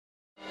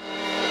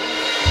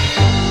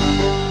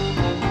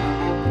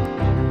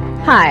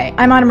Hi,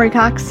 I'm Anna Marie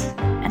Cox,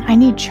 and I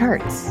need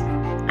charts.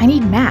 I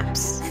need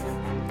maps.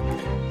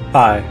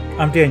 Hi,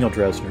 I'm Daniel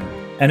Dresner.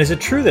 And is it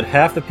true that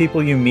half the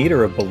people you meet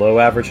are of below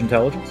average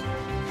intelligence?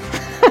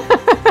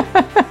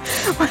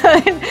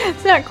 Well,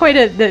 it's not quite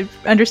the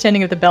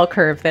understanding of the bell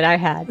curve that I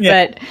had,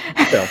 but...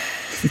 So,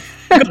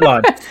 good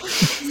line.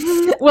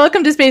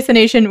 Welcome to Space the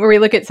Nation, where we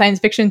look at science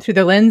fiction through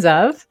the lens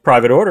of...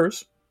 private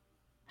orders.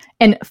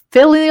 And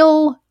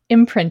filial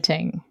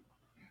imprinting.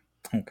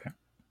 Okay.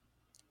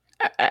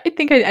 I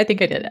think I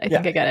did it. I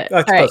think I got it. I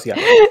suppose, All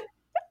right.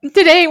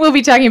 Today, we'll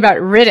be talking about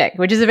Riddick,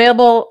 which is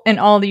available in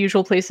all the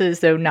usual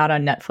places, though not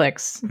on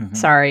Netflix. Mm-hmm.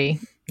 Sorry,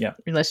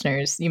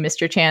 listeners. You missed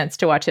your chance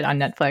to watch it on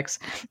Netflix.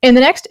 In the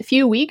next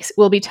few weeks,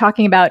 we'll be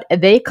talking about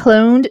They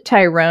Cloned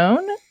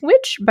Tyrone,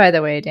 which, by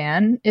the way,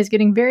 Dan, is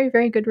getting very,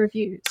 very good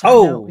reviews. I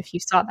don't know if you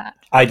saw that.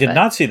 I did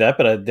not see that,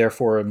 but I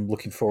therefore am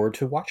looking forward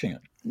to watching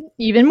it.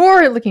 Even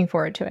more looking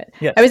forward to it.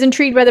 Yes. I was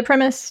intrigued by the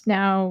premise.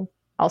 Now...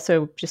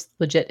 also just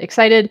legit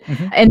excited.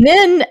 Mm-hmm. And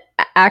then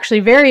actually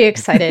very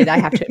excited, I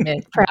have to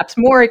admit, perhaps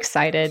more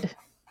excited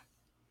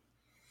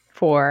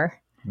for...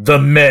 The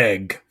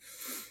Meg.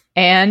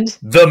 And...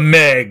 The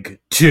Meg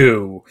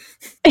 2.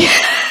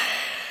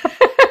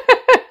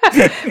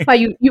 Wow,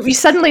 you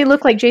suddenly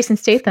look like Jason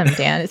Statham,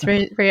 Dan. It's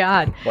very, very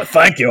odd. Well,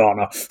 thank you,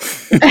 Anna.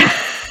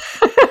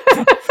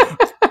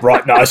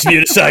 Right, nice of you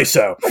to say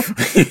so.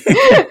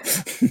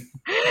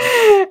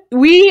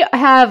 We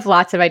have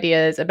lots of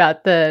ideas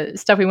about the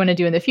stuff we want to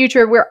do in the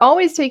future. We're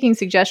always taking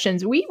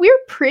suggestions. We're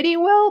pretty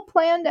well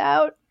planned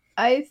out,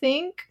 I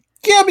think.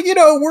 Yeah, but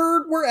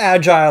we're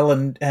agile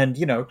and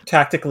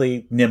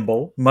tactically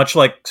nimble, much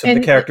like some of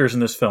the characters in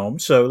this film.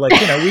 So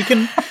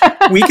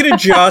we can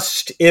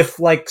adjust if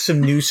some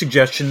new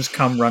suggestions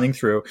come running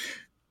through.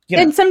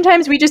 And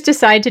sometimes we just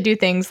decide to do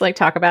things like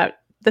talk about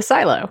the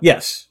silo.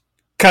 Yes,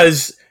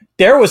 because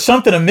there was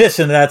something amiss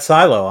in that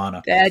silo,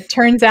 Anna. It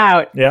turns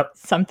out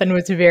something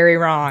was very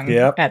wrong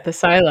at the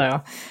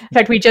silo. In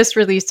fact, we just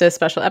released a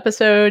special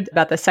episode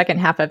about the second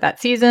half of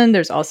that season.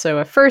 There's also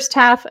a first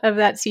half of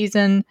that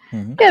season.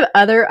 Mm-hmm. We have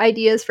other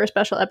ideas for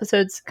special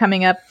episodes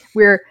coming up.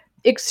 We're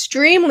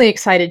extremely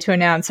excited to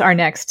announce our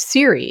next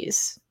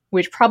series,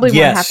 which probably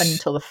won't happen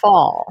until the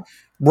fall.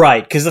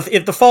 Right, because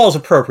if the fall is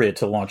appropriate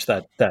to launch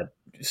that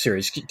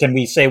series. Can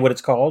we say what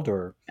it's called?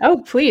 Or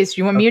oh, please.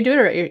 Do you want me to do it?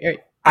 Or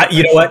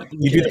you know what?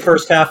 You do the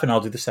first half and I'll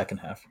do the second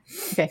half.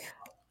 Okay.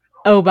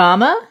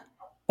 Obama?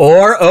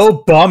 Or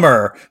Oh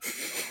Bummer.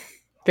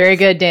 Very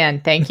good,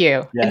 Dan. Thank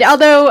you. Yes.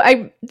 Although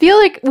I feel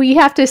like we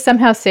have to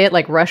somehow say it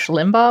like Rush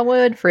Limbaugh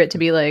would for it to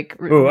be like...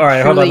 Ooh, all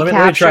right, hold on. Let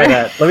me try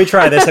that. Let me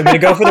try this. I'm going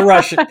to go for the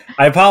Rush.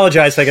 I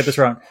apologize if I get this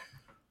wrong.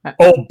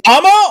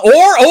 Obama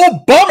or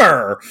Oh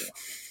Bummer?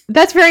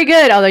 That's very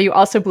good, although you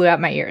also blew out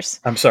my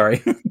ears. I'm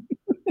sorry.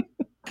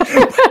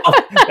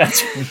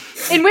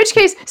 In which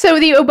case, so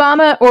the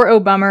Obama or Oh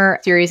Bummer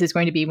series is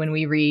going to be when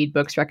we read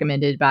books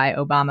recommended by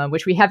Obama,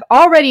 which we have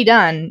already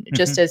done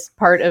just as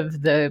part of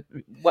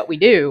what we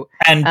do.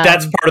 And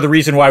that's part of the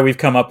reason why we've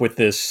come up with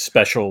this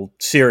special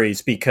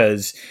series,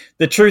 because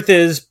the truth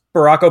is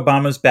Barack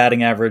Obama's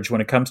batting average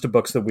when it comes to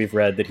books that we've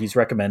read that he's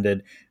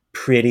recommended,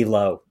 pretty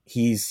low.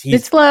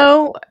 It's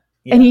low.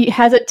 Yeah. And he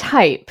has a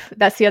type.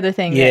 That's the other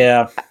thing.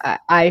 Yeah,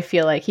 I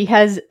feel like he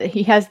has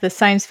the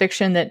science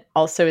fiction that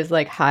also is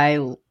like high,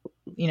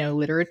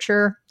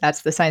 literature.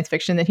 That's the science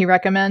fiction that he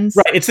recommends.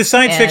 Right. It's the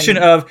science fiction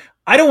of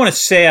I don't want to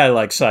say I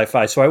like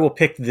sci-fi, so I will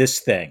pick this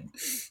thing.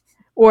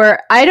 Or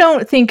I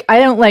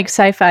don't like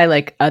sci-fi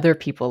like other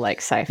people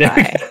like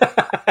sci-fi.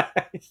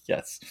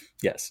 Yes.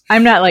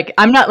 I'm not like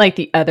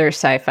the other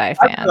sci-fi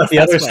fans. I'm not the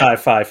other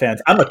sci-fi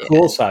fans. I'm a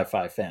cool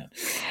sci-fi fan.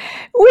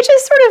 Which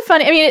is sort of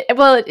funny. I mean,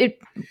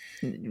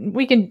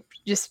 we can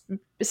just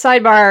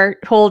sidebar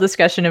whole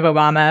discussion of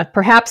Obama.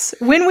 Perhaps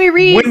when we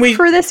read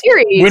for the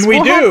series, when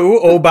we do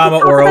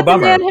Obama or Obama, the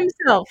man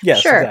himself. Yes,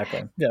 sure.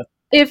 Exactly. Yeah.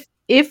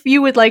 If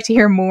you would like to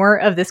hear more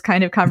of this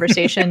kind of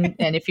conversation,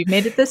 and if you've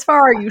made it this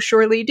far, you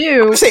surely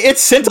do.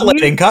 It's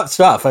scintillating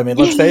stuff. I mean,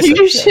 let's face it.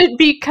 You should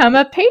become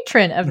a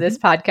patron of this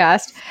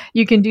podcast.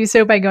 You can do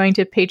so by going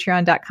to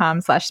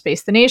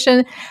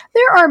patreon.com/spacethenation.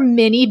 There are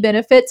many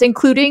benefits,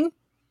 including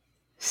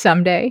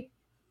someday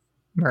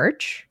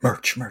merch.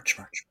 Merch.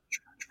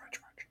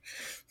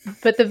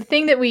 But the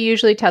thing that we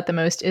usually tout the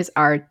most is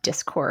our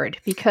Discord,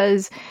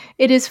 because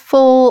it is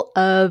full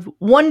of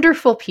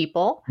wonderful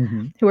people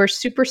who are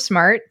super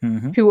smart,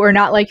 who are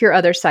not like your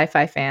other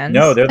sci-fi fans.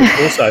 No, they're the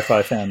cool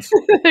sci-fi fans.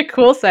 The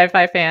cool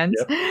sci-fi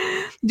fans. Yep.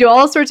 Do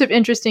all sorts of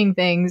interesting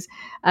things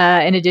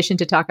in addition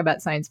to talk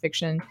about science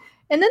fiction.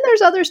 And then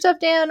there's other stuff,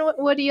 Dan.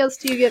 What else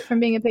do you get from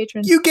being a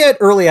patron? You get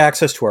early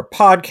access to our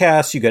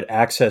podcasts. You get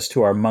access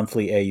to our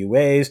monthly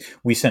AUAs.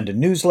 We send a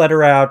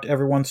newsletter out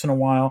every once in a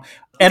while.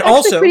 And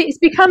it's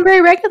become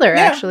very regular,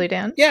 actually,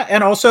 Dan. Yeah,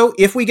 and also,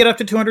 if we get up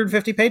to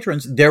 250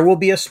 patrons, there will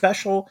be a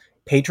special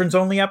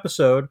patrons-only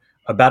episode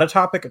about a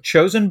topic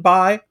chosen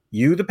by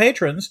you, the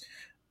patrons,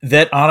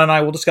 that Anna and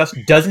I will discuss.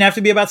 Doesn't have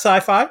to be about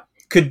sci-fi.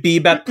 Could be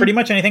about pretty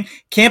much anything.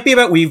 Can't be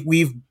about...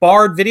 We've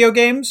barred video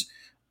games.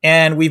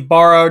 and we've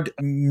borrowed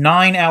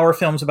 9-hour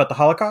films about the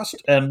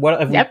Holocaust. And what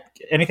have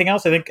anything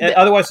else? I think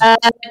otherwise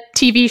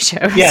TV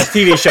shows. Yes,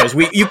 TV shows.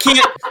 You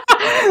can't.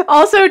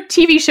 Also,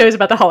 TV shows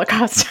about the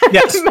Holocaust.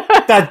 Yes,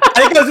 I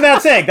think goes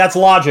without saying. That's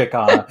logic,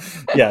 Anna.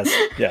 Yes.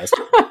 Yeah.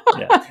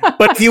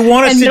 But if you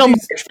want to,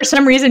 Middlemarch, for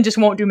some reason, just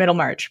won't do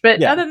Middlemarch.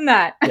 But other than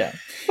that,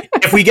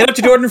 if we get up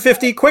to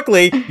 250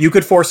 quickly, you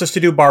could force us to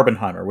do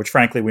Barbenheimer, which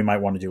frankly we might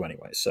want to do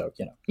anyway. So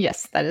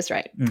Yes, that is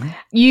right. Mm-hmm.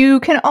 You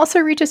can also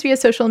reach us via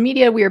social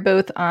media. We are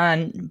both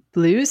on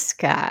Blue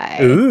Sky.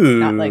 Ooh,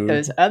 not like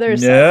those other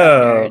sites.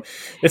 No,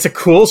 it's a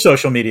cool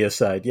social media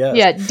site. Yeah.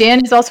 Yeah.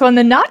 Dan is also on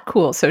the not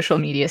cool social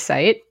media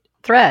site,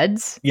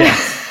 Threads.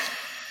 Yes.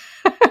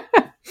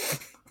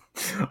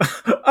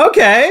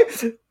 Okay,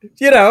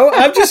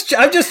 I'm just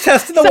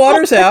testing the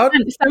waters out.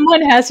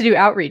 Someone has to do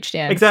outreach,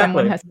 Dan. Exactly.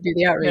 Someone has to do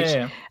the outreach.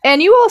 Yeah.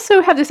 And you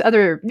also have you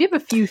have a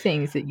few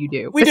things that you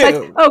do. We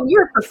do. Oh,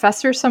 you're a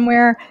professor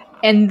somewhere,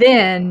 and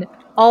then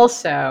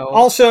also,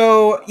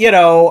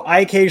 I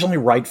occasionally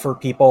write for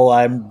people.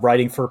 I'm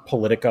writing for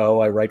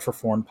Politico. I write for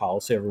Foreign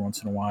Policy every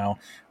once in a while,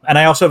 and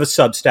I also have a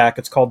Substack.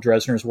 It's called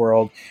Dresner's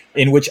World,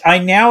 in which I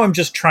now am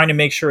just trying to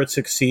make sure it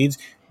succeeds,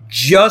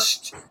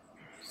 just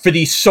for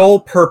the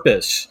sole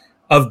purpose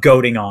of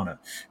goading Anna,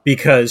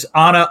 because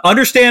Anna,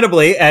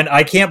 understandably, and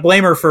I can't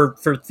blame her for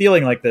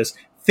feeling like this,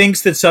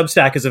 thinks that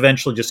Substack is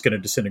eventually just going to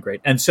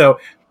disintegrate, and so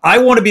I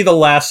want to be the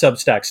last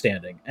Substack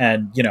standing.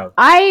 And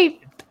I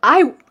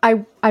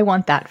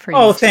want that for you.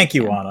 Oh, thank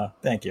you, Anna.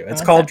 Thank you.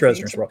 It's called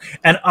Dresner's World,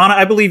 and Anna,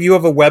 I believe you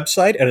have a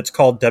website, and it's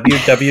called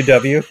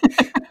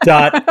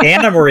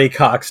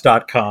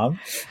www.annamariecox.com.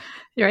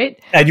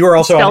 Right. And you are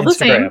also on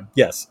Instagram.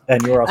 Yes.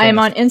 And you are also I am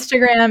on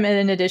Instagram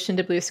in addition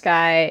to Blue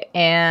Sky.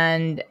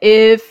 And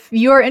if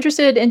you're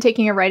interested in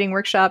taking a writing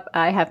workshop,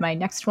 I have my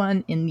next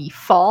one in the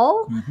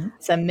fall. Mm-hmm.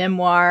 It's a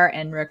memoir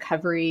and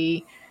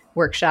recovery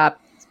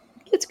workshop.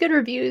 It's good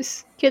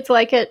reviews. Kids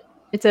like it.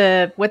 It's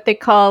what they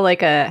call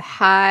like a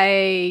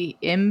high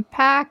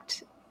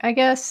impact, I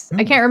guess.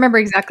 I can't remember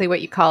exactly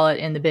what you call it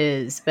in the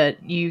biz,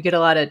 but you get a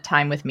lot of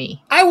time with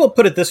me. I will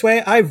put it this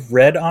way. I've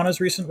read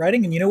Anna's recent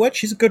writing, and you know what?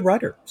 She's a good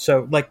writer.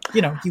 So,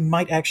 you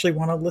might actually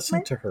want to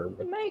listen to her.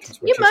 You might.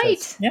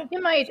 Yeah.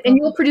 You might. And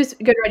you'll produce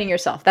good writing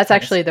yourself. That's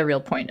actually the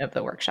real point of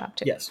the workshop,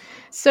 too. Yes.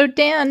 So,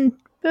 Dan,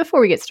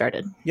 before we get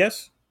started.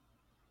 Yes?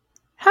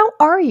 How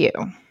are you?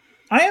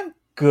 I am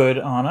good,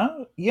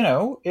 Anna.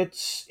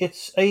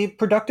 It's a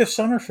productive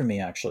summer for me,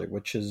 actually,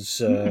 which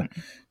is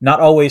not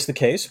always the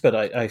case, but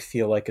I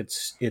feel like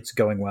it's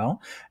going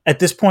well. At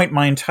this point,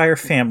 my entire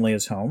family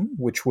is home,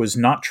 which was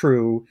not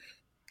true,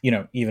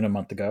 even a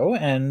month ago.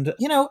 And,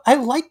 I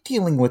like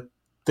dealing with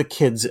the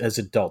kids as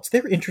adults.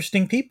 They're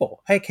interesting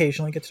people. I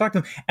occasionally get to talk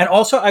to them. And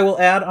also, I will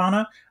add,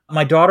 Anna,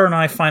 my daughter and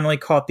I finally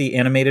caught the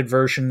animated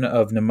version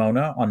of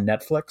Nimona on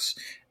Netflix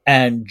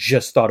and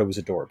just thought it was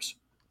adorbs.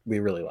 We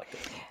really liked it.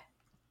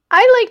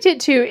 I liked it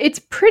too. It's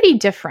pretty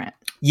different.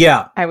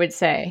 Yeah. I would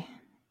say.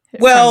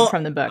 Well,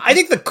 from the book. I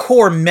think the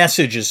core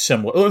message is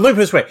similar. Look at it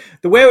this way.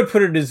 The way I would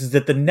put it is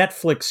that the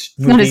Netflix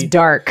movie... Not as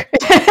dark.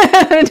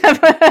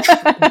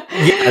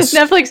 Yes.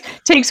 Netflix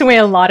takes away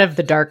a lot of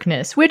the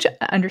darkness, which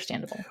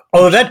understandable.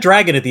 Although that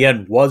dragon at the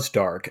end was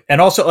dark. And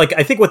also,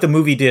 I think what the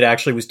movie did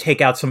actually was draw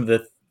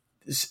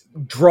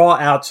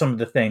out some of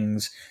the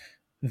things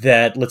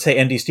that, let's say,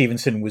 N.D.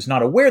 Stevenson was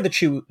not aware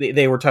that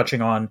they were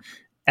touching on,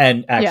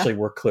 and actually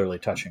were clearly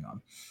touching on.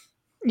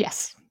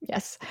 Yes.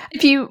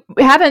 If you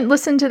haven't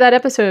listened to that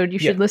episode, you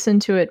should listen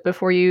to it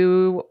before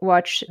you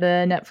watch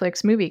the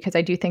Netflix movie, because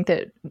I do think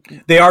that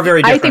they are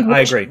very different. I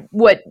agree.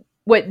 What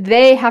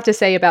they have to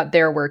say about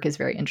their work is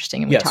very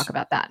interesting, and we talk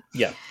about that.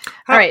 Yeah.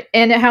 All right.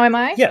 And how am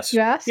I? Yes.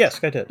 You asked? Yes,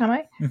 I did. How am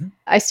I? Mm-hmm.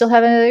 I still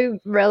have a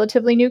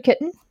relatively new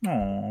kitten.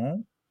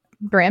 Aww.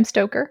 Bram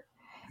Stoker.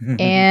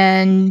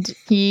 And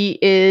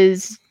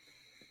he's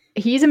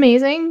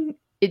amazing.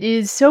 It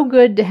is so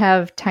good to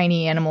have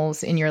tiny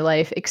animals in your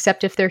life,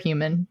 except if they're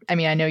human. I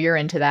mean, I know you're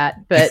into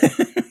that, but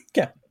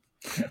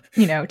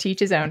to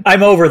each his own.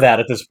 I'm over that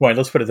at this point.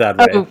 Let's put it that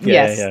way. Oh,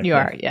 yes, you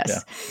are.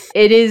 Yes.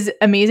 Yeah. It is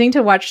amazing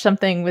to watch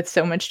something with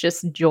so much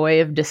just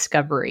joy of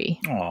discovery.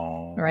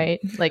 Aww. Right?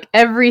 Like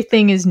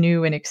everything is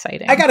new and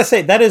exciting. I got to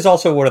say, that is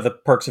also one of the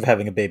perks of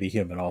having a baby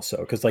human also,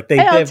 because they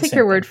I'll take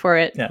your word for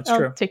it. Yeah, it's I'll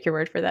true. Take your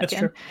word for that, That's Dan.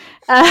 True.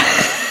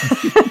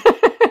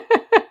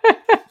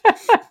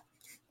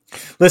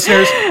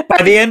 Listeners,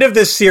 by the end of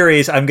this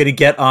series, I'm going to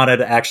get Anna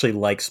to actually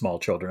like small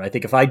children. I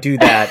think if I do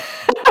that,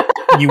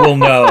 you will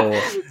know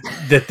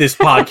that this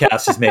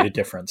podcast has made a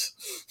difference.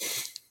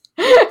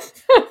 I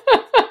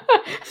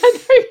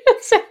thought you were going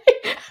to say,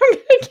 I'm going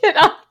to get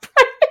Anna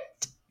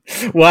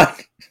pregnant.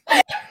 What?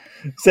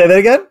 Say that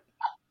again?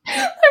 I'm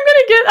going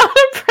to get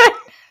Anna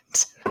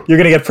pregnant. You're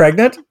going to get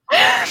pregnant?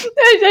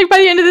 By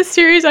the end of this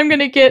series, I'm going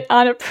to get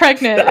Anna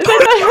pregnant. That's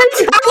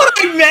not what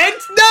I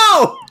meant.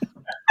 No.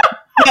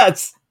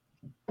 Yes.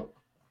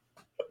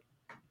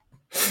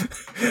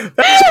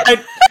 That's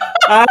right.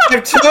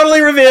 I've totally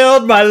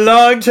revealed my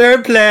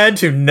long-term plan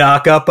to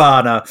knock up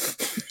Anna.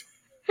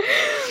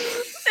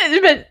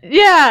 but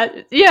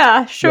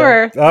yeah,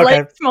 sure. Yeah. Okay.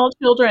 Like small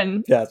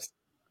children. Yes.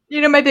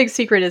 My big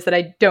secret is that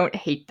I don't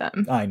hate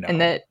them. I know.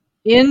 And that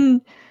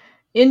in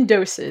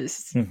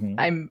doses,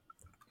 I'm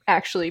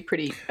actually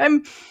pretty.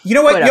 You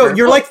know what? Whatever.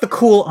 You're like the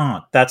cool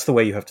aunt. That's the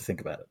way you have to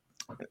think about it.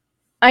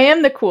 I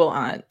am the cool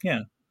aunt.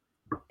 Yeah.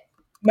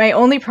 My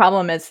only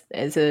problem as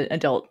an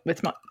adult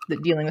with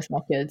dealing with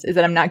small kids is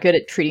that I'm not good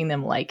at treating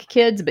them like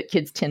kids, but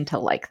kids tend to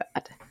like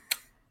that.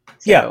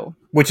 So,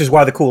 which is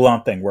why the cool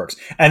aunt thing works.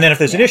 And then if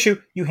there's an issue,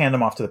 you hand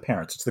them off to the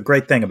parents. It's the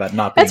great thing about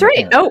not being That's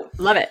right. Oh,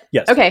 love it.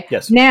 Yes. Okay.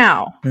 Yes.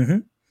 Now,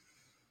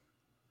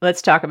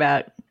 let's talk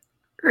about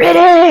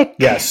Riddick.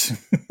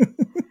 Yes.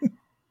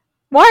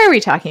 Why are we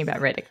talking about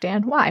Riddick,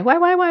 Dan? Why?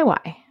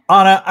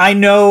 Anna, I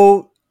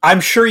know,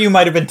 I'm sure you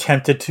might have been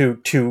tempted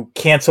to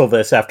cancel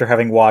this after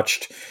having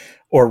watched,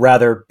 or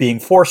rather being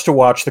forced to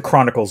watch, The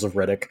Chronicles of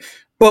Riddick.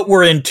 But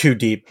we're in too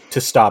deep to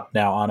stop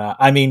now, Anna.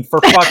 I mean,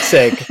 for fuck's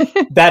sake,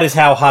 that is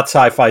how Hot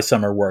Sci-Fi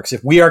Summer works.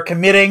 If we are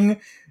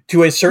committing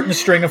to a certain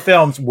string of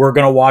films, we're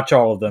going to watch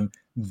all of them.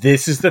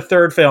 This is the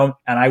third film,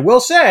 and I will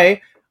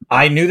say,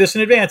 I knew this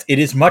in advance, it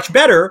is much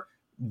better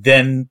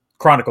than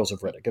Chronicles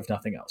of Riddick, if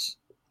nothing else.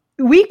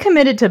 We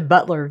committed to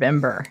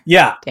Butler-Vember.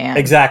 Yeah, Dan.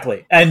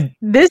 Exactly. And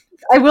this,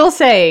 I will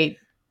say,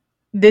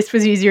 this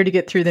was easier to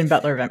get through than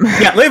Butler-Vember.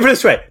 Yeah, let me put it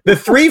this way. The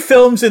 3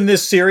 films in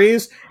this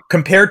series,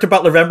 compared to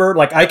Butler-Vember,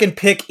 like, I can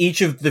pick each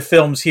of the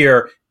films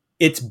here.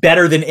 It's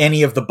better than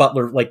any of the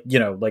Butler,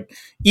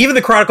 even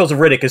the Chronicles of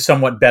Riddick is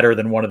somewhat better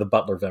than one of the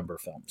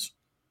Butler-Vember films.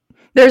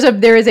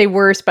 There is a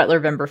worse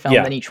Butler-Vember film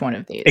than each one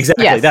of these.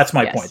 Exactly. Yes, that's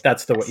my point.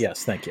 That's the way.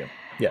 Yes, thank you.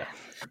 Yeah.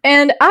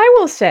 And I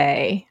will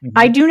say,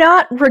 I do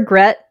not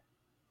regret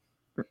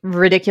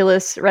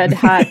Ridiculous Red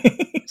Hot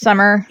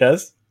Summer.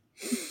 Yes.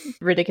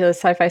 Ridiculous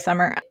Sci-Fi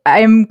Summer.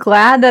 I'm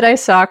glad that I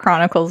saw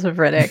Chronicles of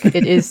Riddick.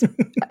 It is.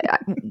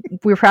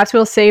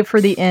 We'll save for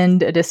the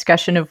end a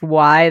discussion of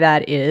why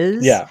that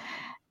is. Yeah.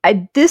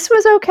 This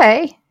was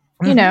okay.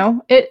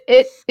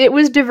 It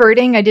was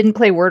diverting. I didn't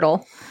play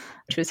Wordle,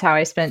 which was how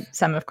I spent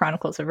some of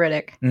Chronicles of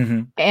Riddick.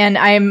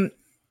 And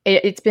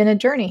it's been a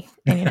journey,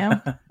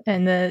 and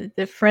and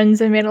the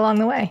friends I made along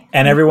the way.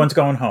 And everyone's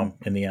going home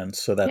in the end.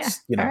 So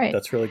that's, right.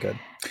 That's really good.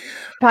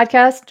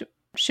 Podcast.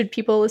 Should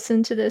people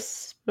listen to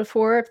this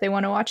before if they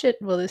want to watch it?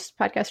 Will this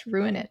podcast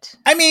ruin it?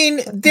 I mean,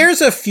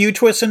 there's a few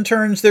twists and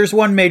turns. There's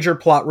one major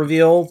plot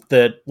reveal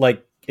that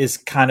is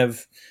kind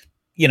of,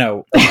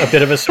 a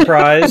bit of a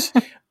surprise.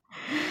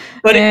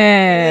 But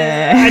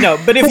I know.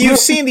 But if you've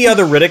seen the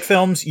other Riddick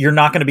films, you're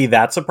not going to be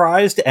that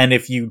surprised. And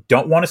if you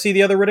don't want to see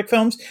the other Riddick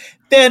films,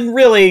 then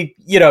really,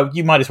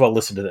 you might as well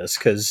listen to this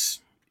because,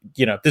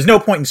 there's no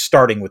point in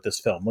starting with this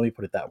film. Let me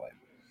put it that way.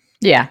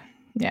 Yeah.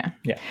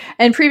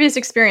 And previous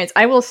experience,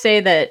 I will say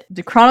that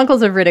the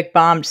Chronicles of Riddick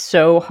bombed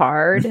so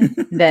hard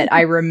that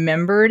I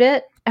remembered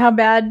how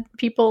bad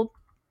people,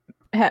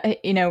 how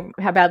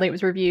badly it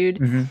was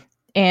reviewed.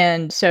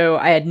 And so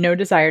I had no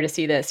desire to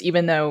see this,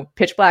 even though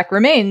Pitch Black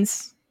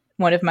remains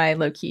one of my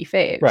low-key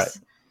faves. Right.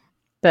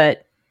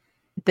 But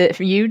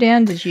for you,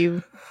 Dan, have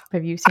you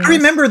seen I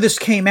remember this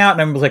came out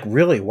and I was like,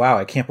 really? Wow,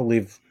 I can't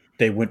believe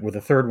they went with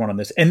a third one on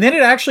this. And then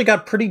it actually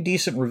got pretty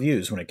decent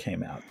reviews when it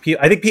came out.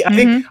 I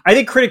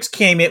think critics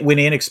went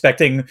in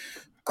expecting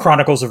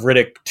Chronicles of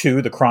Riddick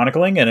 2, The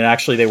Chronicling, and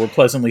they were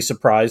pleasantly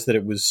surprised that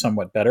it was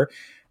somewhat better.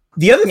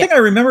 The other thing I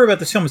remember about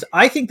this film is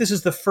I think this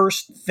is the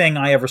first thing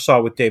I ever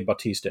saw with Dave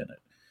Bautista in it.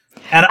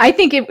 And I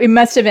think it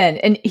must have been,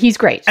 and he's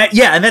great.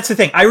 And that's the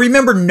thing. I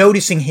remember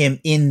noticing him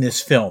in this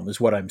film, is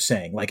what I'm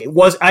saying.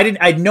 I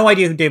had no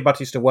idea who Dave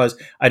Bautista was.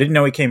 I didn't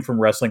know he came from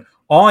wrestling.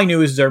 All I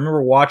knew is I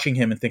remember watching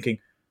him and thinking,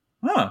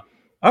 oh,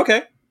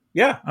 okay.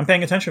 Yeah, I'm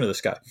paying attention to this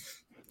guy.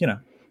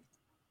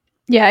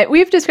 Yeah,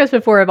 we've discussed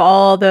before of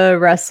all the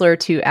wrestler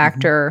to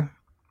actor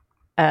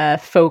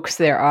folks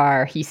there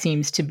are. He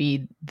seems to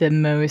be the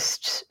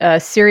most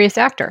serious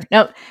actor.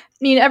 Now,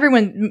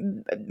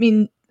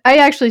 I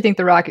actually think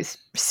The Rock is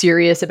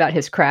serious about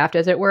his craft,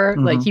 as it were.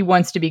 Like, he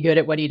wants to be good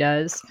at what he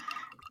does.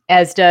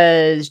 As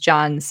does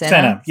John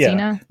Cena.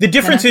 The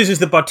difference is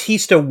that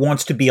Bautista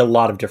wants to be a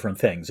lot of different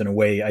things in a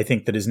way I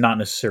think that is not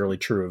necessarily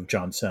true of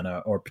John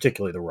Cena or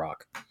particularly The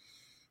Rock.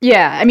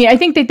 Yeah, I mean, I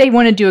think that they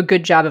want to do a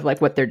good job of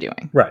what they're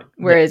doing. Right.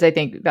 Whereas I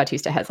think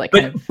Bautista has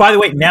By the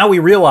way, now we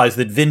realize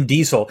that Vin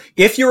Diesel,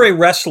 if you're a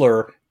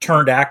wrestler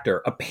turned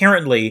actor,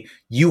 apparently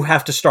you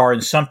have to star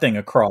in something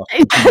across.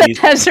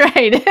 That's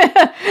right.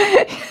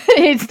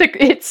 It's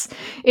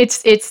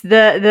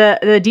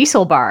the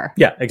Diesel bar.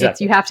 Yeah,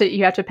 exactly.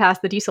 You have to pass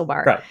the Diesel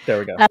bar. Right. There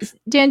we go.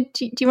 Dan,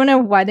 do you want to know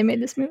why they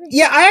made this movie?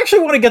 Yeah, I actually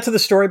want to get to the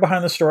story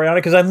behind the story on it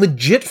because I'm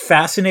legit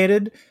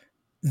fascinated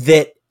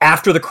that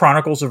after the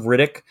Chronicles of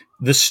Riddick,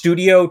 the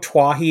studio,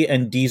 Twahi,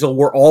 and Diesel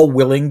were all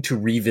willing to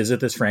revisit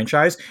this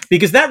franchise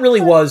because that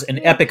really was an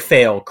epic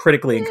fail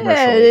critically and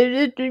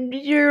commercially.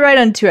 You're right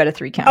on 2 out of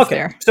 3 counts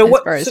there. So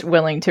as far as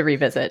willing to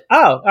revisit.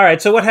 Oh, all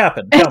right. So what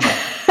happened? Tell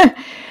me.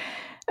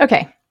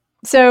 Okay.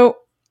 So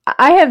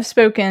I have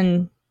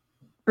spoken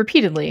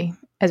repeatedly,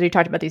 as we've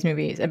talked about these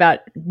movies, about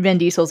Vin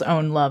Diesel's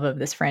own love of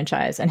this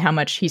franchise and how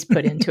much he's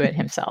put into it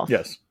himself.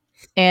 Yes.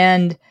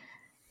 And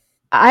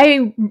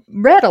I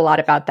read a lot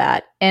about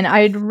that, and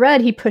I'd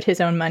read he put his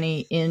own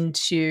money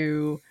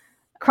into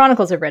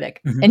Chronicles of Riddick.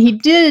 Mm-hmm. And he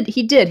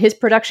did. His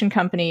production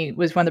company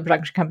was one of the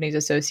production companies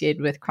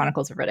associated with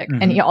Chronicles of Riddick.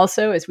 Mm-hmm. And he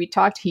also, as we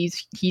talked,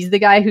 he's the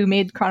guy who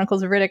made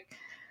Chronicles of Riddick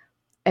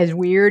as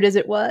weird as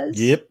it was.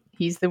 Yep.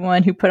 He's the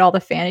one who put all the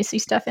fantasy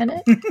stuff in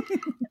it.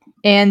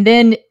 And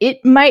then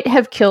it might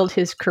have killed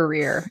his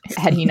career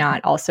had he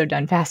not also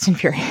done Fast and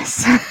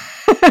Furious.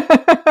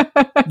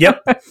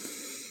 Yep.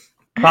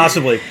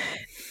 Possibly.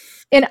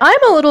 And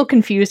I'm a little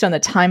confused on the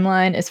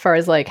timeline as far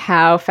as like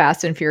how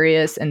Fast and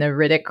Furious and the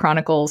Riddick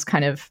Chronicles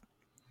kind of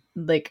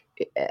like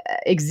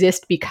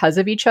exist because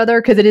of each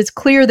other, because it is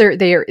clear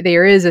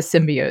there is a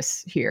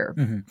symbiosis here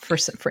for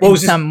in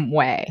some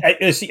way.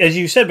 As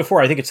you said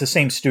before, I think it's the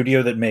same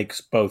studio that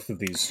makes both of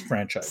these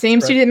franchises.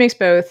 Same studio that makes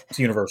both. It's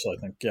Universal, I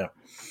think. Yeah.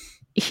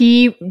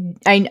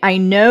 I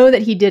know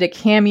that he did a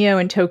cameo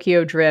in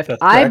Tokyo Drift.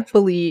 I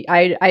believe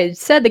I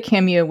said the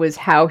cameo was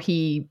how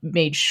he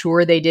made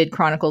sure they did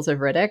Chronicles of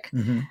Riddick.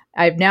 Mm-hmm.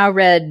 I've now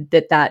read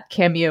that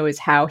cameo is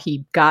how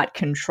he got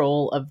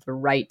control of the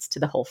rights to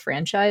the whole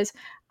franchise.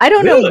 I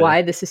don't know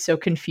why this is so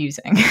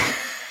confusing.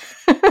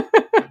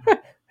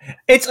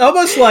 It's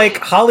almost like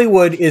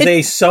Hollywood is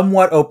a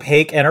somewhat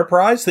opaque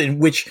enterprise in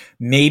which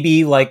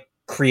maybe like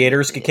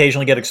creators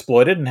occasionally get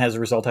exploited and as a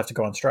result have to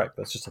go on strike.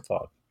 That's just a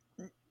thought.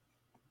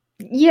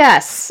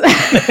 Yes,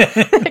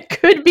 that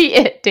could be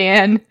it,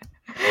 Dan.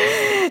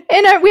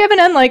 And we have an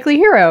unlikely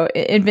hero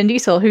in Vin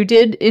Diesel who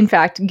did, in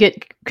fact,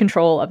 get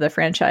control of the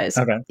franchise.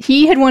 Okay.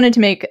 He had wanted to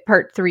make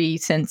part 3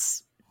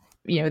 since,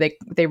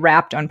 they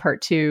wrapped on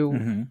part 2.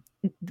 Mm-hmm.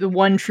 The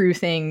one true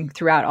thing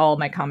throughout all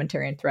my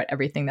commentary and throughout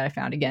everything that I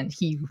found, again,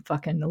 he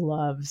fucking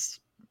loves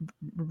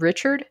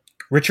Richard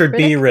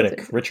B.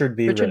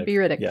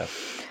 Riddick. Yeah.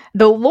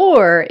 The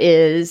lore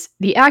is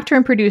the actor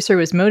and producer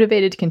was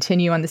motivated to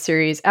continue on the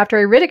series after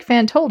a Riddick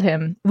fan told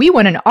him, "We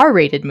want an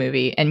R-rated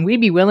movie and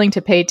we'd be willing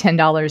to pay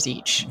 $10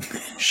 each.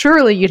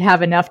 Surely you'd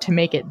have enough to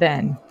make it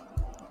then,"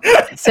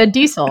 said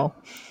Diesel.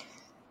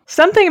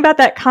 Something about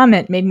that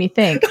comment made me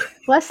think,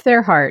 bless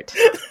their heart.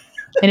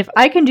 And if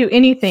I can do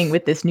anything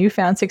with this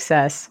newfound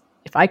success,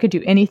 if I could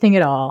do anything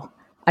at all,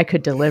 I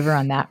could deliver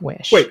on that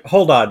wish. Wait,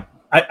 hold on.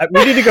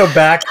 We need to go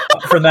back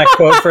from that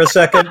quote for a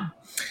second.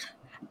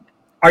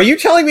 Are you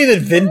telling me that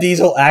Vin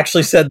Diesel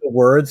actually said the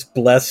words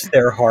 "bless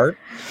their heart"?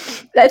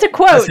 That's a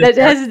quote.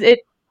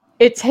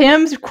 It's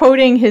him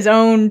quoting his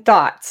own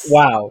thoughts.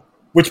 Wow.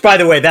 Which, by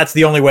the way, that's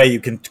the only way you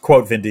can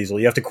quote Vin Diesel.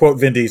 You have to quote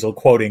Vin Diesel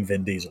quoting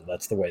Vin Diesel.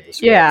 That's the way this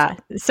works. Yeah.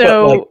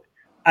 So,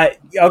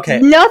 okay.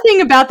 Nothing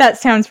about that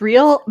sounds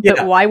real,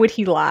 but why would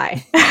he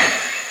lie?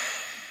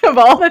 Of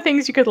all the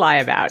things you could lie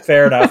about.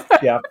 Fair enough.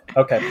 Yeah.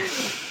 Okay.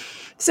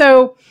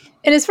 So...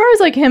 And as far as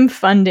like him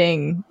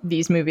funding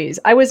these movies,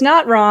 I was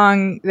not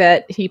wrong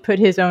that he put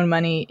his own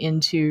money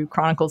into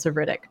Chronicles of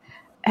Riddick.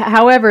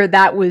 However,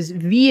 that was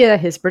via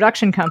his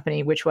production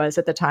company, which was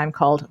at the time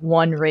called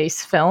One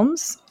Race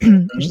Films,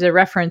 which is a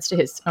reference to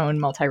his own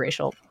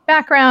multiracial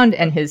background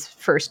and his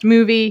first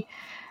movie,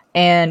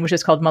 and which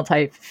is called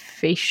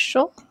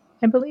Multifacial,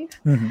 I believe.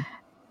 Mm-hmm.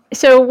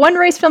 So One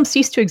Race Films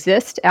ceased to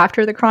exist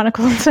after the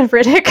Chronicles of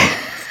Riddick.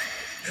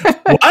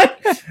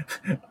 What?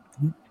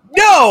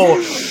 No!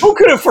 Who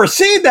could have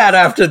foreseen that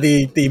after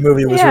the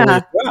movie was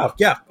released? Wow,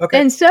 yeah, okay.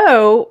 And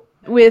so,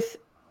 with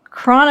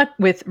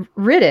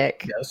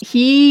Riddick,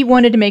 he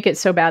wanted to make it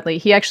so badly,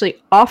 he actually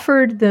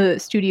offered the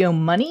studio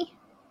money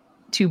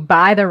to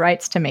buy the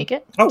rights to make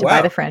it,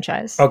 buy the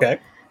franchise. Okay.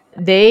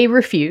 They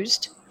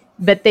refused,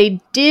 but they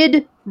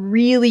did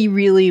really,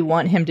 really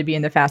want him to be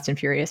in the Fast and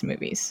Furious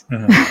movies.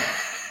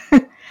 Mm-hmm.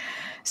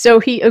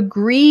 So he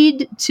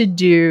agreed to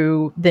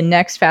do the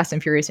next Fast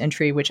and Furious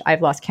entry, which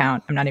I've lost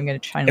count. I'm not even going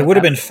to try and look it would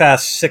have been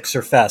Fast 6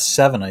 or Fast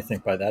 7, I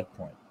think, by that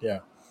point. Yeah.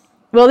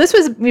 Well, this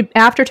was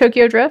after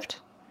Tokyo Drift?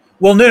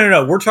 Well,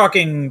 no. We're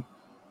talking...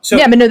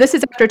 Yeah, but no, this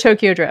is after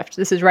Tokyo Drift.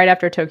 This is right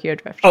after Tokyo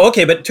Drift. Oh,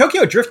 okay, but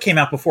Tokyo Drift came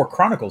out before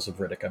Chronicles of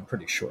Riddick, I'm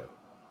pretty sure.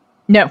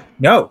 No.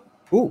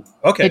 Ooh,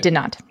 okay. It did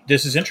not.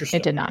 This is interesting.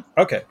 It did not.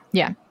 Okay.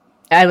 Yeah.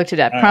 I looked it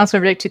up. Chronicles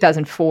of Riddick,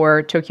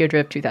 2004. Tokyo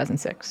Drift,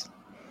 2006.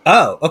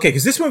 Oh, okay,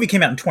 because this movie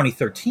came out in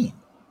 2013.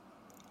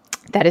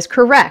 That is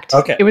correct.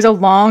 Okay. It was a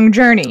long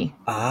journey.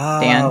 Oh,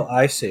 Dan.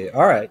 I see.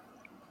 All right.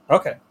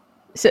 Okay.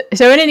 So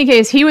in any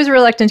case, he was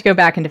reluctant to go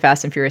back into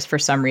Fast and Furious for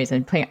some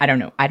reason. I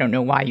don't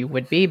know why you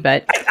would be,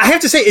 but... I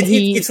have to say,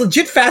 it's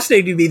legit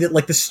fascinating to me that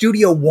like the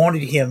studio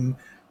wanted him,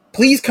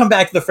 please come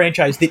back to the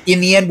franchise that in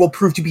the end will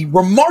prove to be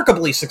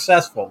remarkably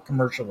successful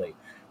commercially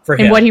for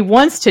him. And what he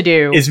wants to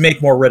do... is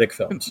make more Riddick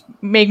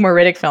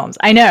films.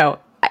 I know.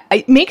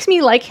 It makes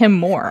me like him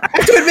more. I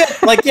have to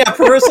admit,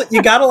 perversely,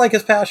 you gotta like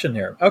his passion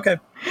here. Okay.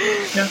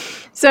 Yeah.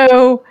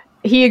 So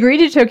he agreed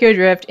to Tokyo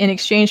Drift in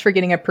exchange for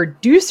getting a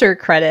producer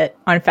credit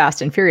on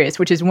Fast and Furious,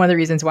 which is one of the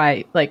reasons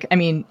why,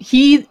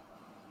 he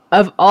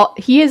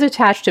is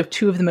attached to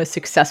 2 of the most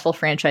successful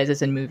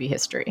franchises in movie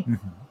history,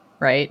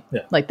 right?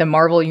 Yeah. Like the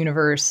Marvel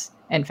Universe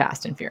and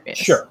Fast and Furious.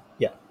 Sure.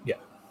 Yeah.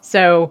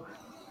 So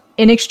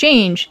in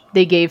exchange,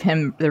 they gave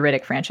him the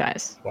Riddick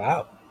franchise.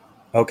 Wow.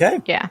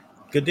 Okay. Yeah.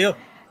 Good deal.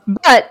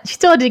 But he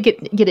still had to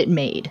get it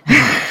made.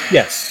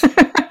 Yes.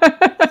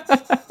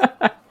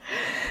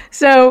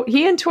 So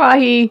he and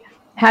Twahi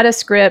had a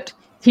script.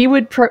 He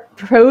would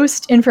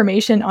post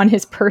information on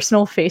his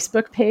personal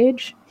Facebook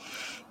page,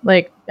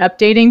 like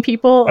updating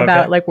people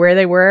about like where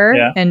they were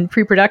and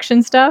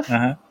pre-production stuff.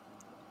 Uh-huh.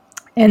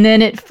 And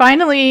then it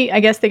finally, I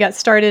guess they got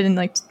started in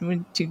like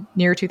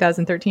near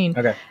 2013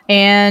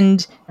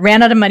 and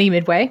ran out of money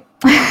midway.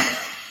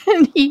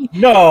 And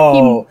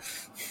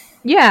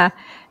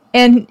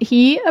and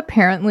he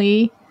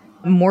apparently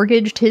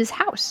mortgaged his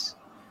house.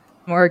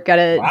 Or got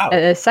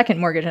a second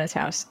mortgage on his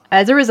house.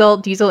 As a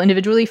result, Diesel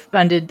individually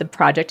funded the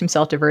project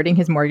himself, diverting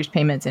his mortgage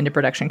payments into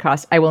production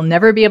costs. I will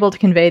never be able to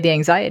convey the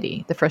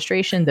anxiety, the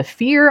frustration, the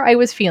fear I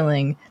was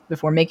feeling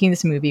before making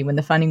this movie when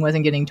the funding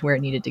wasn't getting to where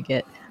it needed to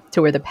get,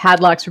 to where the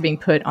padlocks were being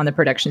put on the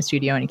production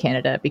studio in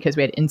Canada because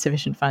we had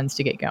insufficient funds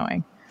to get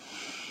going.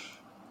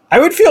 I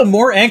would feel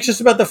more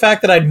anxious about the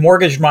fact that I'd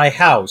mortgaged my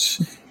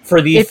house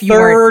for the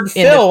third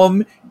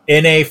film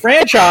in a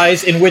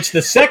franchise in which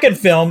the second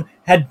film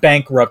had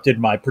bankrupted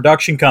my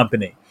production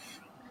company.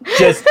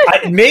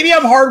 Maybe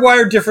I'm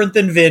hardwired different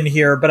than Vin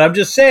here, but I'm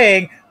just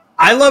saying,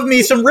 I love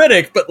me some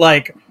Riddick, but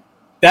like,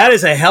 that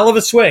is a hell of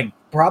a swing.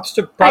 Props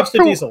to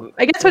Diesel.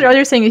 I guess what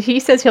Arthur's saying is he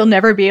says he'll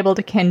never be able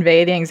to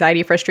convey the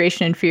anxiety,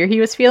 frustration, and fear he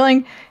was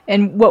feeling.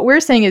 And what we're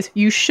saying is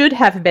you should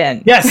have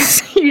been.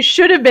 Yes. You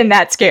should have been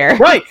that scared.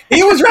 Right.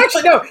 He was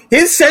actually, no,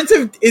 his sense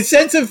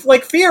of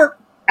like fear,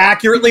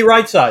 accurately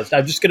right-sized.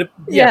 I'm just going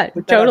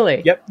to...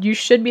 totally. Yep. You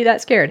should be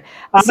that scared.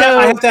 I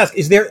have to ask,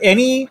 is there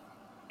any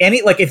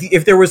like,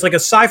 if there was like a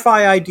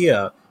sci-fi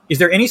idea, is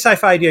there any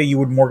sci-fi idea you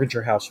would mortgage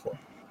your house for?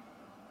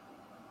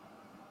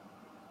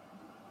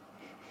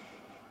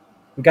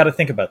 We got to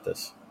think about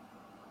this.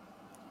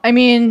 I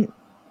mean,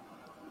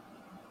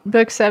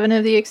 Book 7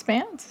 of The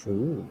Expanse.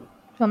 Ooh.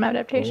 Film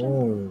adaptation.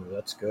 Oh,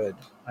 that's good.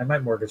 I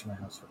might mortgage my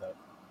house for that.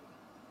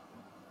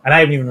 And I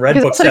haven't even read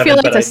Book 7. I feel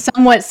like it's a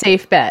somewhat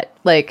safe bet.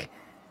 Like,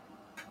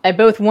 I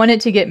both want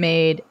it to get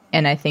made,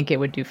 and I think it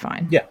would do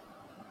fine. Yeah.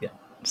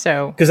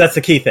 So, because that's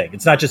the key thing.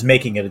 It's not just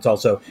making it; it's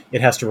also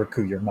it has to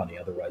recoup your money.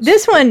 Otherwise,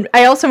 this one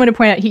I also want to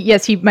point out.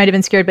 He might have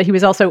been scared, but he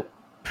was also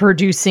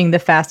producing the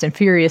Fast and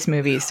Furious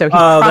movies, so he's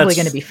probably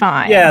going to be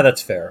fine. Yeah,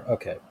 that's fair.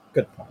 Okay,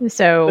 good point.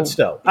 So, but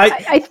still,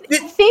 I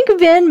think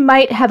Vin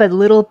might have a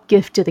little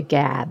gift to the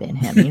gab in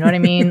him. You know what I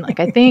mean?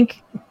 Like, I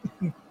think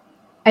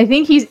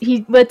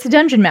it's a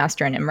dungeon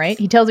master in him, right?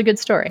 He tells a good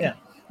story. Yeah.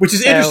 Which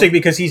is interesting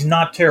because he's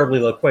not terribly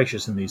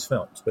loquacious in these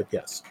films, but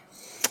yes.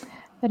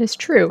 That is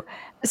true.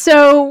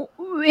 So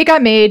it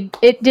got made.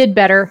 It did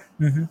better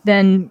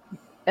than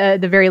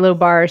the very low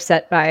bar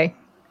set by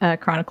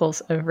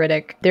Chronicles of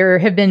Riddick. There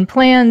have been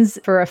plans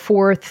for a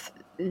fourth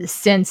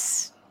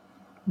since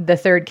the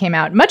third came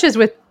out, much as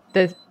with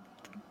the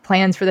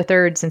plans for the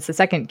third since the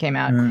second came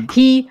out.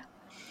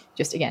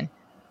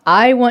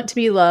 I want to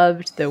be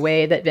loved the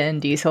way that Vin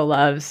Diesel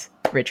loves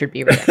Richard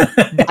B.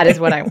 Riddick. That is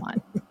what I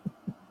want.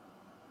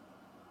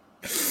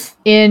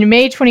 In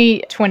May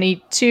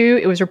 2022,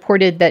 it was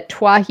reported that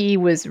Twahi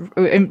was,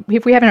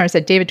 if we haven't already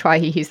said, David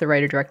Twahi, he's the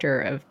writer-director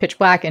of Pitch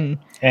Black and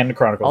the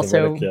Chronicles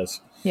of Riddick,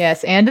 yes.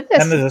 Yes, and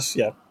this. And this,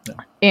 yeah.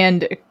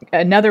 And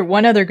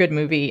one other good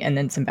movie, and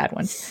then some bad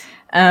ones.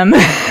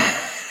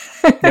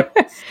 Yep.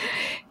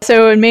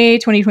 So in May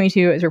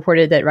 2022, it was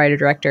reported that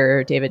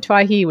writer-director David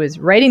Twahi was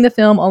writing the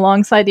film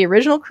alongside the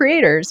original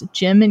creators,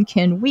 Jim and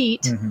Ken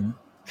Wheat,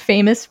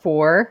 famous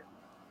for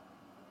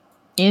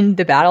In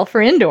the Battle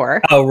for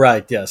Endor. Oh,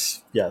 right.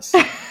 Yes. Yes,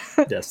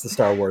 the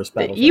Star Wars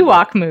Battle. The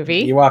Ewok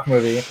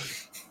movie.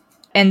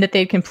 And that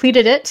they've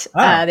completed it.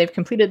 They've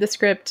completed the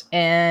script,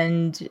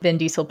 and Vin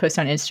Diesel posted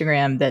on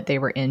Instagram that they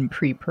were in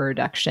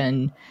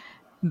pre-production.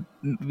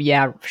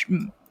 Yeah.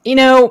 You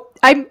know,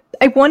 I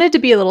wanted to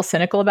be a little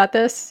cynical about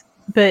this,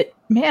 but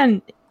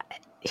man,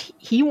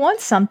 he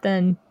wants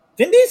something.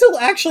 Vin Diesel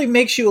actually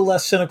makes you a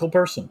less cynical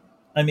person.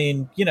 I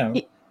mean, you know,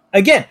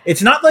 again,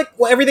 it's not like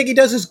everything he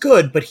does is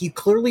good, but he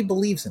clearly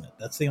believes in it.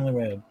 That's the only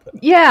way I would put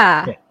it.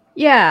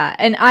 Yeah.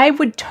 And I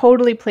would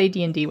totally play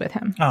D&D with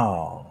him.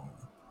 Oh.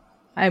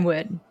 I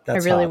would. I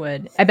really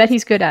would. I bet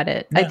he's good at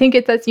it. Yeah. I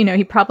think that's, you know,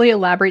 he probably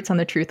elaborates on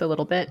the truth a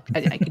little bit.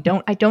 I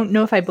don't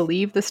know if I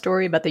believe the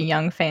story about the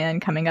young fan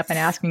coming up and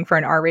asking for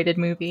an R-rated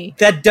movie.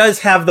 That does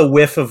have the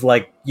whiff of,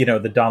 like, you know,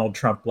 the Donald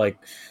Trump, like,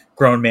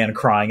 grown man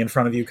crying in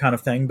front of you kind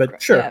of thing.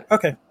 But sure. Yeah.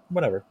 Okay.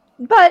 Whatever.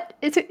 But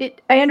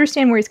I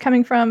understand where he's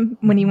coming from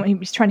when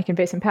he's trying to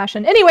convey some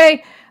passion.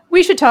 Anyway,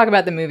 we should talk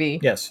about the movie.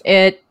 Yes.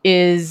 It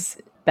is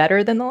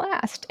better than the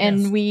last.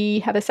 And we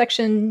have a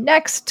section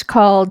next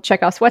called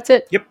Chekhov's What's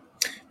It? Yep.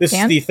 This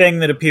is the thing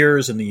that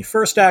appears in the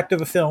first act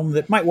of a film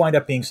that might wind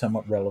up being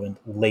somewhat relevant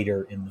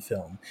later in the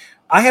film.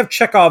 I have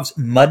Chekhov's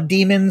Mud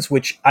Demons,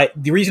 which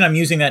the reason I'm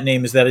using that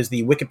name is that is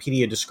the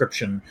Wikipedia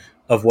description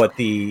of what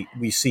we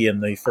see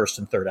in the first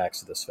and third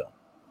acts of this film.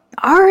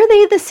 Are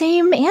they the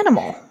same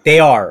animal? They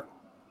are.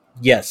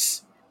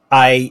 Yes.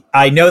 I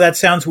know that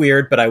sounds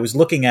weird, but I was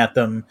looking at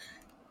them.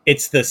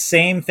 It's the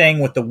same thing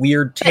with the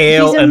weird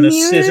tail and the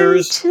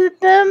scissors. To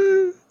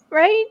them?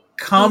 right?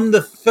 Come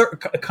the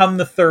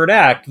third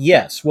act,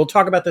 yes. We'll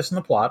talk about this in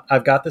the plot.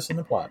 I've got this in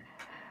the plot.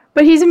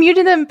 But he's immune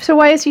to them, so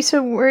why is he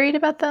so worried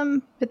about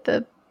them?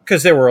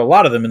 Because there were a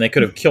lot of them, and they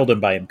could have killed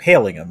him by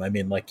impaling him. I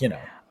mean, like, you know.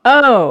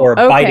 Or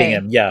biting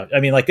him. Yeah. I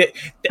mean, like,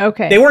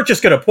 they weren't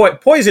just going to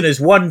poison is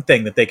one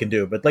thing that they can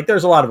do, but like,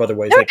 there's a lot of other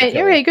ways they can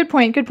kill him.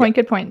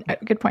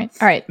 Good point.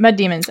 All right. Mud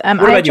demons. I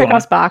have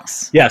Chekhov's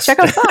box. Yes.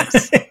 Chekhov's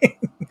box.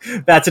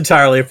 That's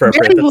entirely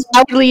appropriate. Very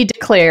loudly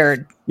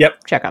declared.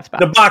 Yep. Chekhov's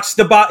box.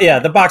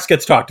 The box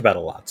gets talked about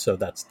a lot, so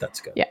that's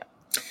good. Yeah.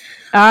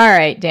 All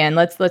right, Dan,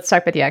 let's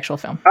talk about the actual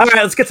film. All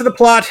right, let's get to the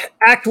plot.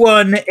 Act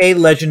 1, A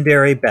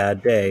Legendary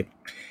Bad Day.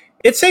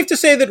 It's safe to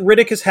say that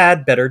Riddick has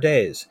had better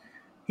days.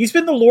 He's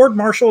been the Lord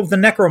Marshal of the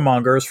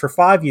Necromongers for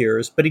 5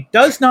 years, but he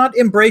does not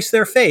embrace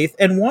their faith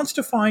and wants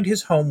to find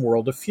his home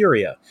world of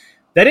Furia.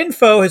 That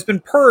info has been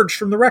purged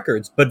from the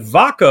records, but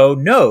Vaco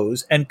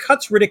knows and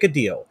cuts Riddick a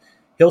deal.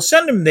 He'll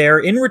send him there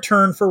in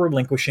return for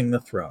relinquishing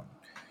the throne.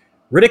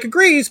 Riddick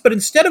agrees, but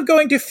instead of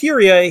going to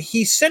Furia,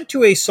 he's sent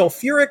to a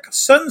sulfuric,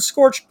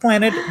 sun-scorched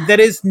planet that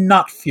is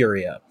not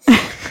Furia.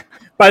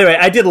 By the way,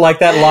 I did like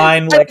that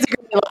line. Like,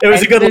 it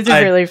was a good line. It's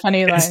a really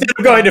funny line. Instead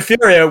of going to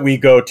Furia, we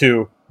go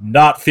to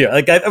not Furia.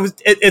 Like,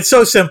 it's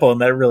so simple, and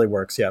that it really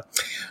works, yeah.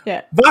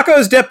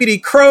 Vaco's deputy,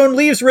 Crone,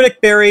 leaves Riddick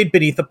buried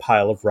beneath a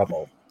pile of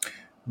rubble.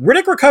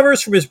 Riddick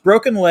recovers from his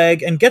broken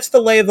leg and gets the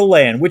lay of the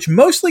land, which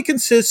mostly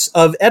consists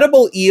of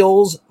edible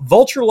eels,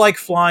 vulture-like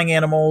flying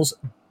animals,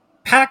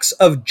 packs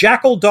of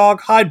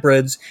jackal-dog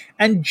hybrids,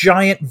 and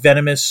giant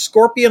venomous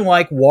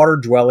scorpion-like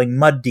water-dwelling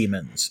mud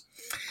demons.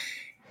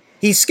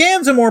 He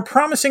scans a more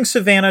promising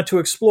savanna to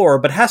explore,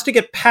 but has to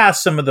get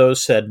past some of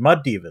those said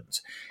mud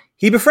demons.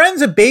 He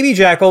befriends a baby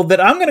jackal that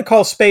I'm going to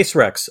call Space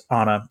Rex,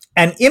 Anna,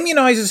 and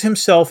immunizes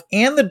himself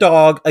and the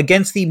dog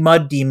against the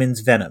mud demon's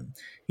venom.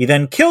 He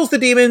then kills the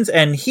demons,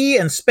 and he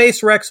and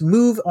Space Rex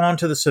move on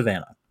to the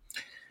savannah.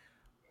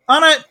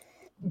 Anna,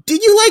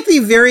 did you like the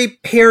very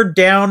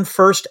pared-down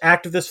first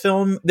act of this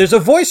film? There's a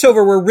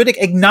voiceover where Riddick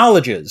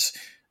acknowledges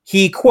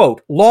he,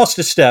 quote, lost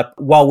a step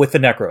while with the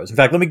Necros. In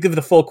fact, let me give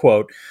the full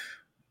quote.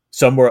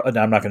 Somewhere,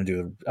 no, I'm not going to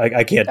do it.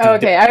 I can't do it.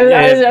 Okay,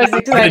 I was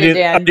excited,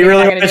 Dan. Do you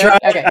really want to try?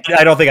 Okay.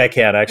 I don't think I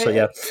can, actually,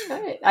 yeah.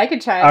 All right, I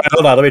could try. All right,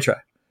 hold on, let me try.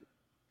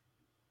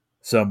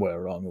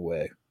 Somewhere along the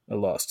way, I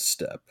lost a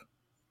step.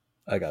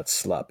 I got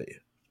sloppy.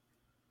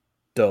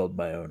 Dulled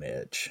my own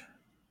edge.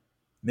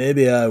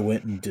 Maybe I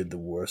went and did the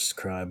worst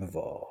crime of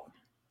all.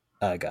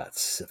 I got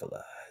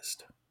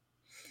civilized.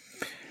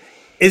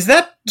 Is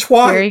that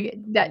twa?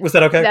 Was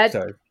that okay?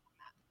 Sorry.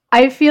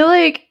 I feel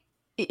like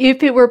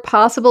if it were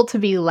possible to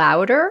be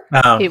louder,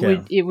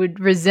 it would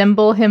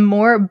resemble him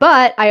more.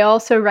 But I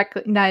also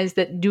recognize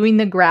that doing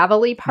the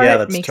gravelly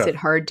part makes it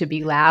hard to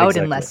be loud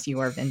unless you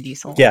are Vin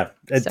Diesel. Yeah,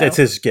 it's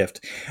his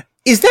gift.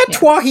 Is that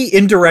Twahi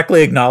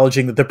indirectly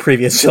acknowledging that the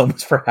previous film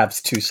was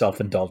perhaps too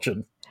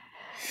self-indulgent?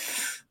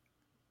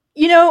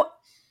 You know,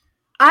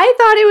 I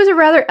thought it was a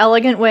rather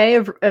elegant way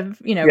of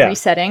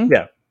resetting.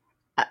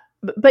 Yeah.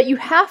 But you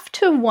have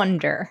to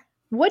wonder,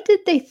 what did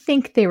they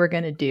think they were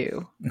going to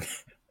do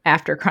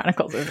after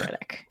Chronicles of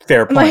Riddick?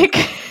 Fair point.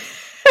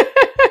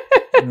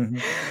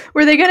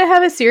 Were they going to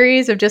have a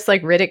series of just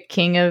like Riddick,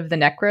 King of the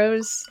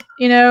Necros?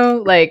 You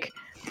know, like,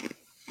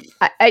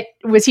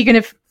 was he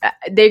going to?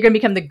 They're going to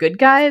become the good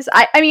guys.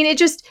 I mean,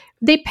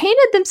 they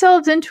painted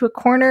themselves into a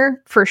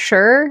corner for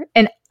sure,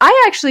 and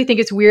I actually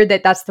think it's weird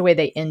that that's the way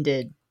they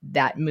ended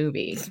that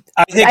movie.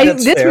 I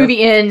think this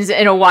movie ends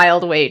in a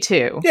wild way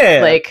too.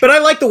 Yeah, but I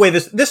like the way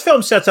this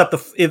film sets up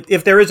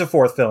if there is a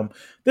fourth film,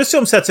 this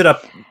film sets it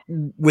up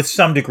with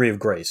some degree of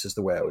grace, is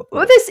the way I would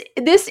put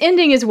it. This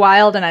ending is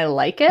wild and I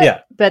like it.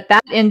 Yeah. But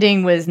that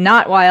ending was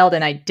not wild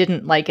and I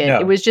didn't like it. No.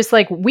 It was just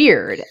like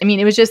weird. I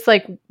mean, it was just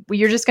like,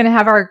 you're just going to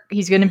have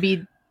he's going to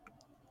be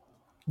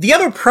the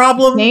other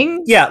problem.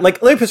 Yeah,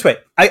 like, let me put this way.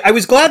 I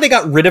was glad they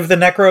got rid of the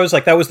Necros.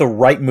 Like, that was the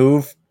right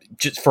move,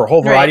 just for a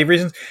whole variety of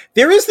reasons.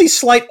 There is the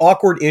slight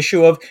awkward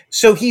issue of,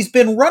 so he's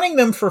been running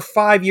them for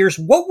 5 years.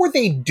 What were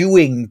they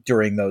doing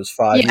during those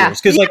 5 years?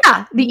 Because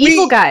the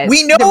evil guys.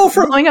 We know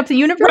from blowing up the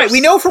universe. Right,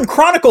 we know from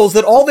Chronicles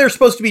that all they're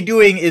supposed to be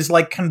doing is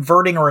like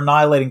converting or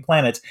annihilating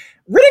planets.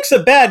 Riddick's a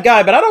bad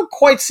guy, but I don't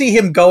quite see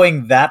him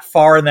going that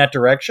far in that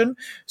direction.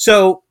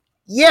 So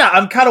yeah,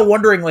 I'm kind of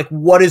wondering, like,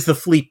 what has the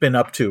fleet been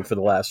up to for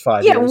the last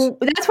 5 years? Yeah,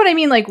 that's what I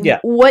mean. Like,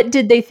 what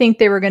did they think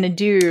they were going to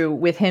do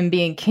with him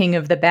being king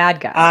of the bad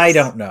guys? I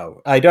don't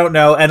know.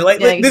 And like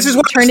this is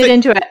what turned it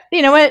into a.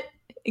 You know what?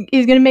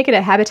 He's going to make it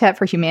a Habitat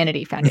for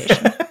Humanity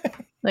Foundation.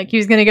 Like, he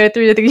was going to go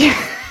through the.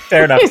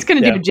 Fair enough. He's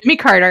going to do Jimmy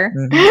Carter.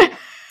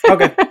 Mm-hmm.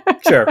 Okay,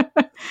 sure.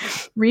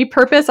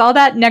 Repurpose all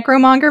that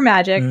necromonger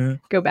magic.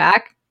 Mm-hmm. Go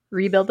back,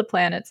 rebuild the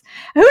planets.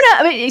 Who knows?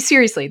 I mean,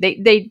 seriously,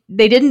 they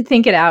didn't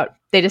think it out.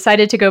 They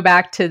decided to go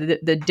back to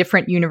the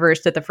different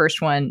universe that the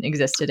first one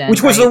existed in.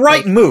 Which was the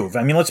right move.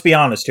 I mean, let's be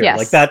honest here. Yes.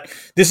 Like that,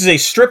 this is a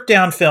stripped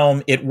down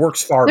film. It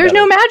works far better. There's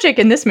no magic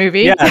in this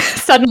movie.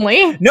 Yes.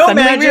 Suddenly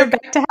magic. We're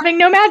back to having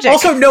no magic.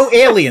 Also, no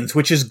aliens,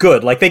 which is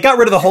good. Like, they got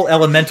rid of the whole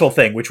elemental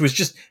thing, which was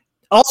just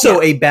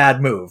also a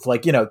bad move.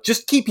 Like,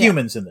 just keep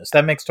humans in this.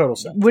 That makes total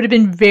sense. Would have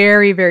been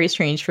very, very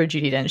strange for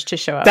Judi Dench to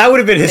show up. That would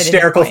have been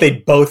hysterical if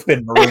they'd both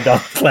been marooned on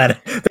the planet.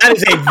 That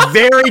is a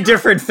very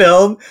different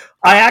film.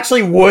 I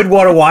actually would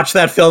want to watch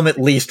that film at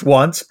least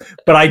once,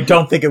 but I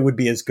don't think it would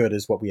be as good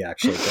as what we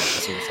actually got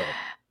as a result.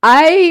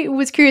 I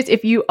was curious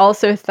if you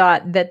also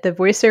thought that the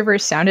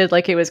voiceover sounded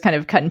like it was kind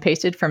of cut and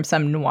pasted from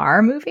some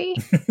noir movie.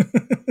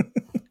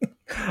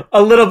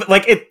 A little bit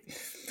like it.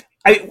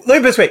 Let me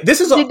put this way.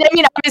 This is.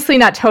 Obviously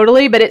not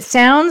totally, but it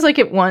sounds like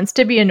it wants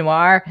to be a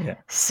noir. Yeah.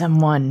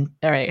 Someone.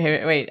 All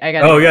right, wait. I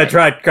got. Oh yeah,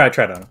 try it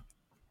on.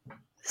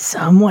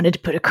 Some wanted to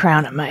put a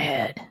crown on my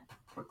head.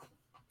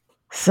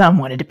 Some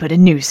wanted to put a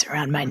noose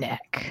around my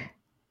neck.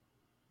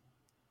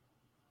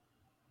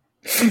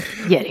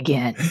 Yet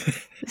again,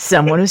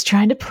 someone was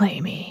trying to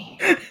play me.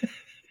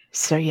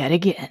 So yet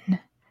again,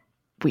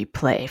 we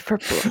play for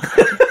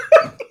blood.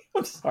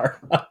 I'm sorry.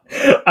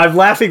 I'm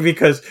laughing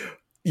because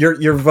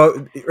your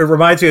vote. It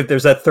reminds me of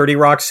there's that 30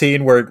 Rock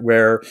scene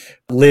where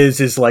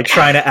Liz is like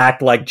trying to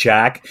act like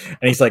Jack,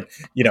 and he's like,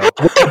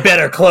 wear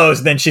better clothes.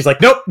 And then she's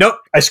like, nope,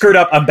 I screwed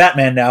up. I'm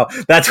Batman now.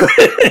 That's what.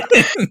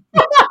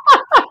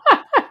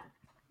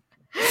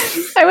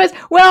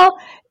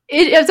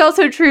 It's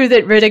also true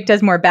that Riddick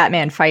does more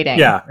Batman fighting.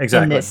 Yeah,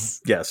 exactly. In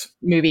this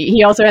movie,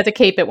 he also has a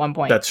cape at one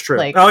point. That's true.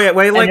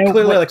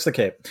 Clearly likes the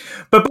cape.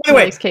 But by the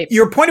way,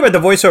 your point about the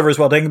voiceover is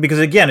well taken because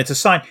again, it's a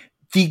sign.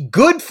 The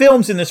good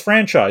films in this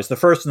franchise, the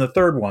first and the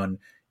third one,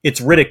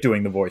 it's Riddick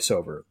doing the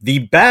voiceover. The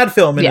bad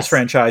film in this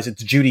franchise,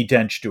 it's Judi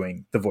Dench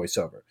doing the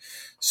voiceover.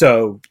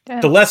 So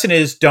the lesson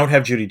is don't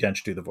have Judi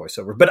Dench do the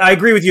voiceover. But I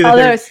agree with you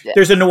that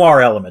there's a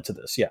noir element to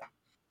this. Yeah.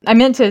 I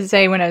meant to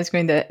say when I was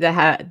doing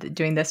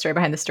doing the story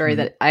behind the story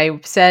that I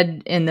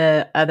said in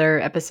the other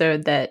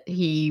episode that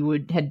he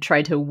had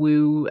tried to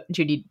woo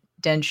Judi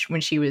Dench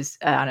when she was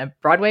on a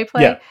Broadway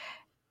play. Yeah.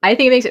 I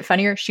think it makes it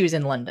funnier. She was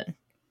in London.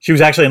 She was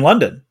actually in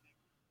London.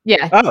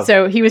 Yeah. Oh.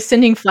 So he was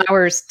sending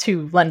flowers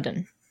to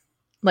London.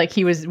 Like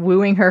he was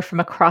wooing her from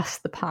across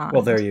the pond.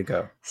 Well, there you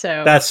go.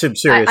 So that's some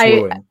serious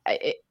wooing.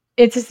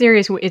 It's a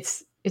serious.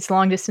 It's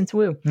long distance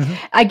woo. Mm-hmm.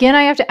 Again,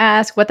 I have to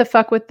ask, what the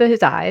fuck with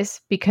his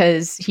eyes?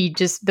 Because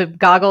the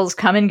goggles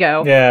come and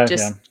go. Yeah.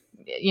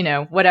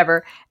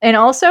 Whatever. And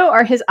also,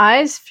 are his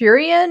eyes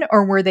Furian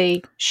or were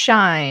they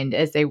shined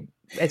as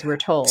we're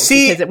told?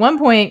 Because at one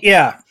point,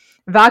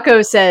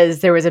 Vaco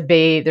says there was a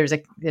babe, there's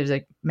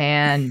a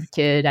man,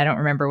 kid, I don't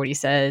remember what he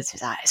says.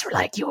 His eyes were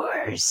like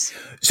yours.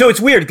 So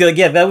it's weird.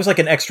 Again, that was like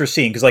an extra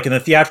scene because like in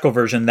the theatrical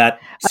version, that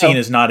scene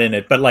is not in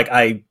it. But like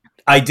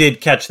I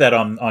did catch that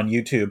on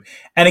YouTube.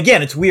 And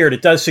again, it's weird.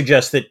 It does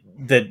suggest that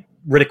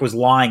Riddick was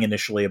lying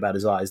initially about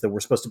his eyes, that we're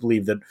supposed to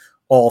believe that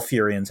all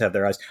Furians have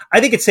their eyes. I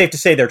think it's safe to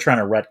say they're trying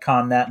to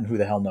retcon that, and who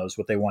the hell knows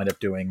what they wind up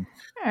doing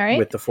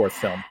with the fourth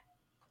film.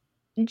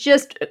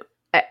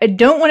 I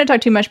don't want to talk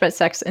too much about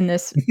sex in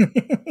this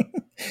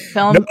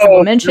film. I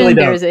will mention really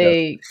there's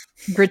a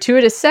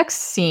gratuitous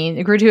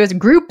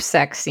group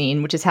sex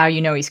scene, which is how you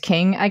know he's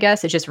king, I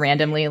guess. It's just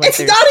randomly. Like, it's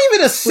not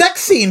even a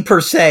sex scene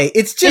per se.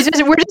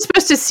 We're just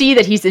supposed to see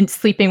that he's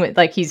sleeping with,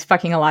 like, he's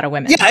fucking a lot of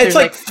women. Yeah, it's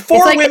like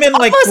four women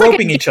like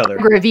roping each other.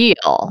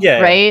 Reveal,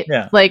 right?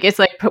 Yeah. Like it's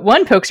like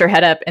one pokes her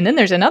head up, and then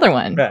there's another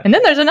one, and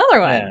then there's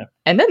another one,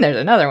 and then there's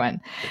another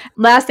one.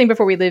 Last thing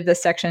before we leave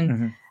this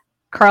section,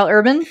 Karl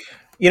Urban.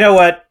 You know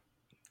what?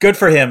 Good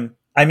for him.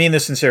 I mean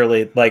this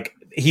sincerely. Like,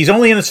 he's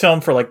only in this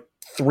film for like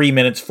 3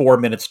 minutes, 4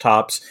 minutes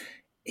tops.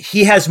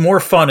 He has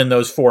more fun in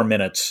those 4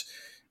 minutes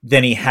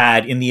than he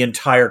had in the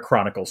entire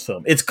Chronicles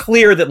film. It's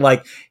clear that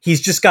like he's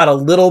just got a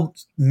little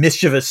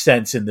mischievous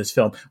sense in this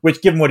film,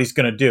 which given what he's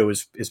going to do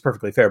is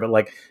perfectly fair. But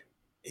like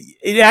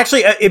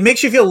it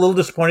makes you feel a little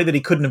disappointed that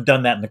he couldn't have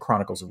done that in the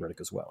Chronicles of Riddick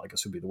as well, I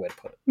guess would be the way to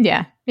put it.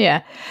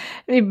 Yeah.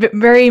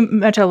 Very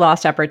much a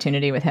lost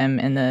opportunity with him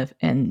in the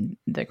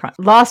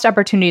lost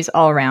opportunities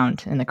all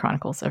around in the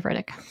Chronicles of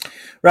Riddick.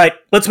 Right.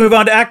 Let's move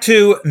on to Act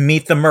 2,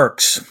 Meet the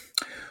Mercs.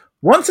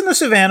 Once in the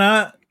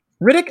savannah,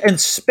 Riddick and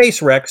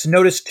Space Rex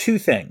notice two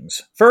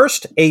things.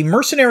 First, a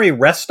mercenary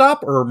rest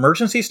stop or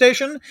emergency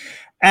station,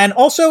 and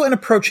also an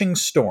approaching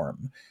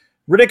storm.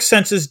 Riddick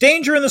senses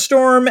danger in the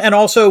storm, and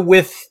also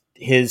with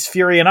his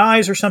Furian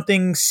eyes or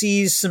something,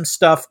 sees some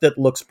stuff that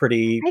looks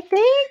pretty... I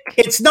think...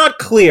 It's not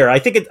clear. I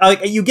think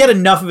you get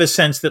enough of a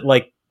sense that,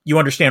 like, you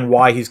understand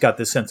why he's got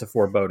this sense of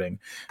foreboding.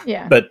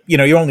 Yeah. But,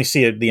 you only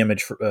see the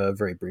image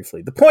very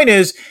briefly. The point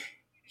is,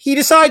 he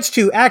decides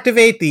to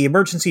activate the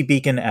emergency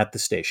beacon at the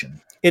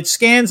station. It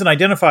scans and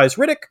identifies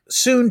Riddick.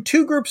 Soon,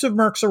 two groups of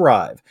mercs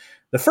arrive.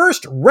 The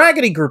first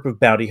raggedy group of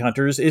bounty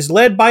hunters is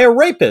led by a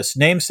rapist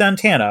named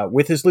Santana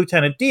with his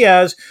Lieutenant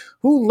Diaz,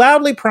 who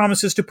loudly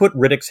promises to put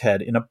Riddick's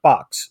head in a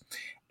box.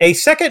 A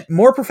second,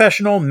 more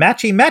professional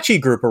matchy-matchy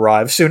group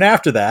arrives soon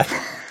after that.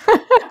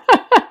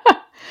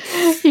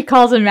 He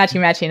calls him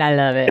matchy-matchy, and I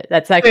love it.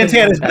 That's actually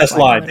Santana's best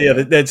line.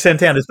 Yeah,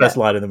 Santana's best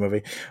line in the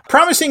movie.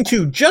 Promising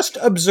to just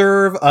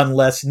observe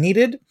unless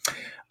needed.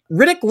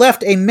 Riddick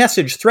left a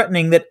message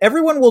threatening that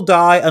everyone will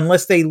die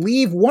unless they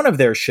leave one of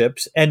their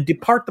ships and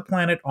depart the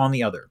planet on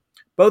the other.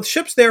 Both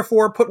ships,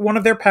 therefore, put one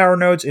of their power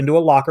nodes into a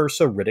locker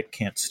so Riddick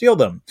can't steal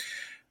them.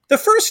 The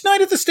first night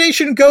at the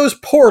station goes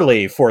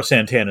poorly for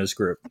Santana's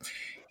group.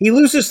 He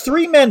loses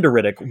 3 men to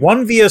Riddick,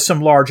 one via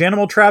some large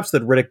animal traps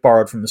that Riddick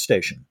borrowed from the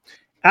station.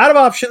 Out of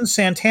options,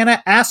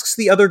 Santana asks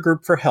the other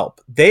group for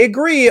help. They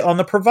agree on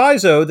the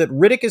proviso that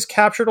Riddick is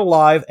captured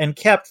alive and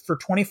kept for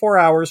 24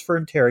 hours for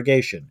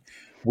interrogation.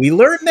 We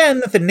learn then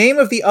that the name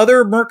of the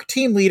other Merc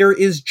team leader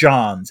is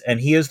Johns,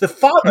 and he is the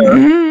father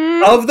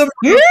of the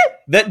Merc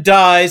that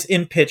dies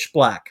in pitch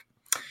black.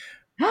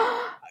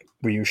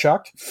 Were you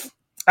shocked?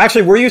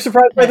 Actually, were you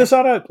surprised by this,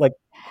 Anna?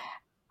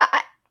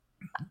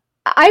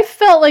 I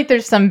felt like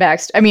there's some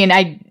backstory. I mean,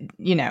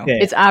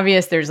 it's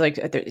obvious there's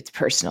it's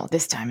personal.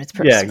 This time it's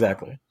personal. Yeah,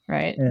 exactly.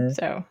 Right.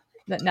 So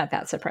not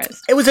that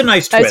surprised. It was a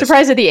nice twist. I was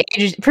surprised at the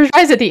age.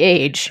 Surprised at the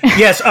age.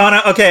 Yes,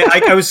 Anna. Okay,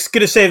 I was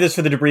going to say this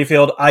for the debris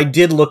field. I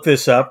did look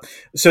this up.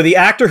 So the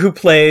actor who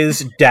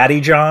plays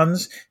Daddy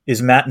Johns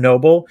is Matt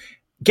Noble.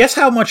 Guess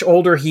how much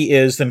older he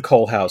is than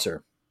Cole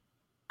Hauser?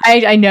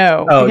 I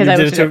know. Oh, because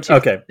you did it too?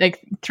 Okay.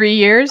 3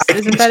 years?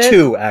 Isn't that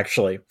 2,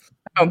 actually.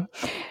 Oh.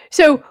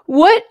 So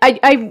what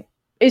I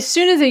as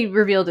soon as they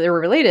revealed that they were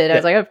related, I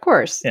was like, of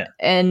course. Yeah.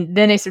 And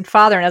then they said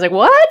father, and I was like,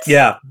 what?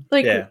 Yeah.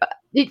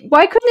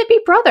 Why couldn't it be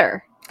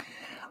brother?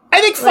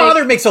 I think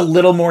father makes a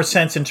little more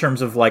sense in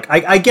terms of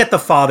I get the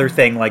father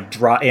thing,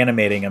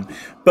 animating him,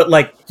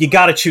 but you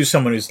got to choose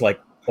someone who's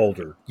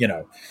older,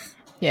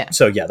 Yeah.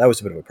 So that was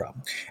a bit of a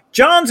problem.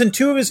 Johns and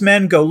 2 of his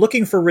men go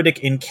looking for Riddick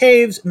in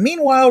caves.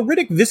 Meanwhile,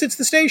 Riddick visits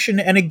the station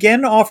and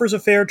again offers a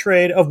fair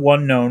trade of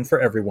one known for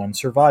everyone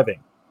surviving.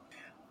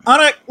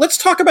 Anna, let's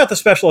talk about the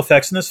special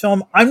effects in this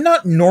film. I'm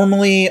not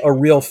normally a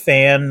real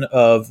fan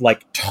of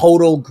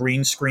total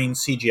green screen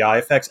CGI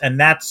effects, and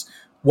that's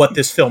what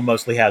this film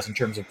mostly has in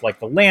terms of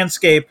the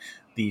landscape,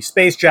 the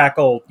space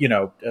jackal,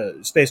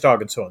 space dog,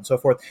 and so on and so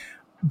forth.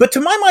 But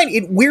to my mind,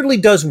 it weirdly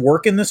does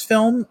work in this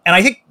film, and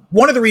I think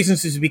one of the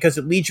reasons is because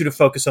it leads you to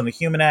focus on the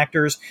human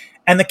actors,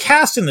 and the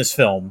cast in this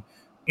film,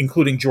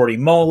 including Jordi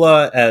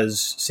Mola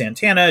as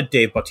Santana,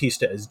 Dave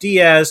Bautista as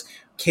Diaz,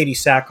 Katie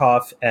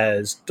Sackhoff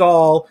as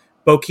Dahl,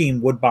 Bokeem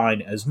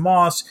Woodbine as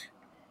Moss.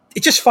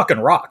 It just fucking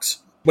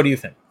rocks. What do you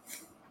think?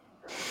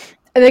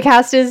 The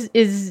cast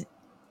is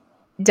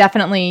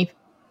definitely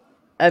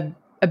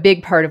a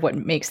big part of what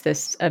makes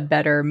this a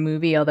better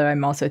movie, although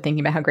I'm also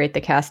thinking about how great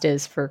the cast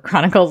is for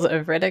Chronicles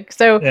of Riddick.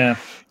 So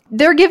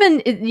they're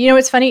given,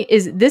 what's funny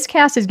is this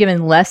cast is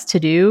given less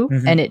to do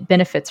and it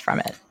benefits from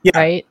it. Yeah.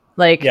 Right?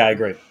 Yeah, I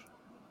agree.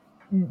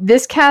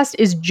 This cast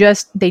is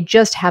they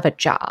just have a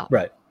job.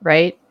 Right.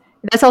 Right?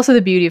 That's also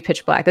the beauty of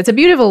Pitch Black. That's a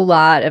beauty of a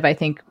lot of, I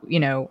think,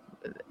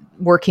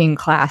 working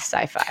class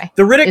sci-fi.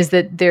 The Riddick is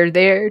that they're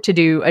there to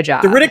do a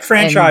job. The Riddick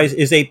franchise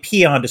is a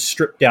peon to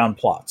strip down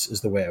plots, is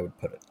the way I would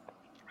put it.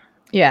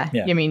 Yeah.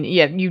 I mean,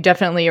 you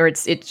definitely, or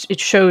it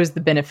shows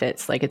the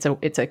benefits.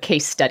 It's a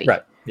case study.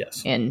 Right.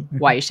 Yes. In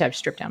why you should have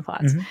stripped down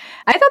plots. Mm-hmm.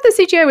 I thought the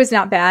CGI was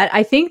not bad.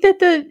 I think that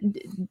the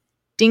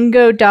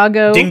Dingo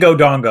Dongo.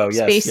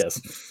 Yes.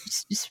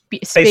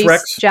 Space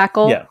Rex.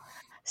 Jackal. Yeah.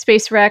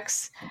 Space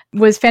Rex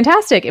was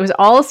fantastic. It was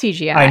all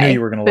CGI. I knew you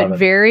were going to love it. But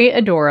very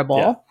adorable.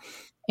 Yeah.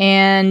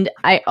 And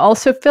I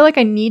also feel like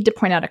I need to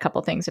point out a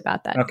couple things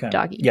about that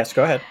doggy. Yes,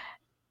 go ahead.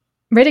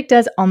 Riddick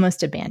does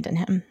almost abandon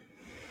him.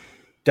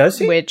 Does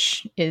he?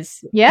 Which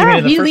is,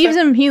 he leaves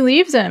him. He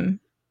leaves him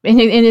in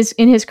his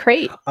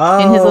crate,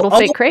 in his little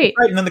fake crate.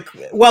 Right, and then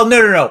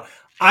no.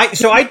 I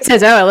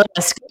says, "Oh, a little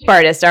escape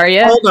artist, are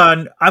you?" Hold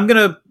on, I'm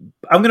gonna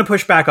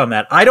push back on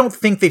that. I don't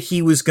think that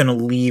he was gonna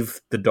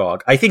leave the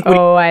dog. I think.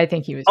 I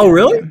think he was. Oh,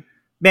 really?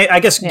 I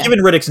guess given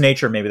Riddick's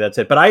nature, maybe that's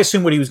it. But I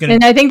assume what he was gonna.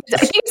 And I think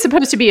it's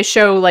supposed to be a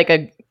show like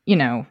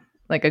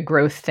a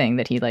growth thing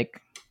that he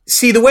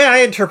See, the way I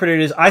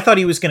interpreted it is, I thought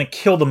he was going to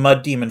kill the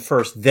Mud Demon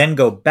first, then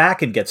go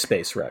back and get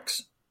Space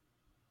Rex.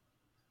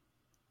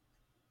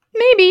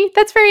 Maybe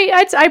that's very.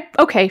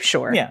 Okay,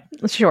 sure. Yeah,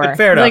 sure.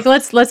 Fair enough.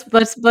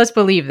 Let's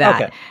believe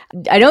that. Okay.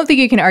 I don't think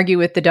you can argue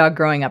with the dog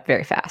growing up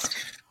very fast.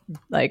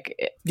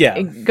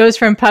 It goes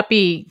from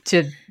puppy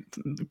to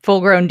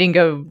full-grown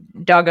dingo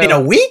doggo in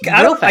a week.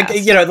 I don't.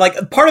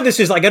 Fast. Part of this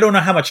is I don't know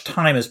how much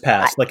time has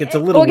passed. It's a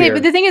little weird.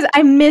 But the thing is,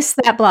 I miss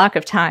that block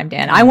of time,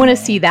 Dan. I want to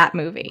see that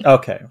movie.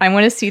 Okay. I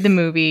want to see the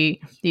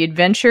movie, The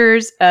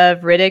Adventures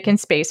of Riddick and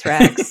Space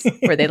Rex,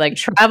 where they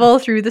travel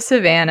through the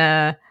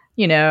savannah.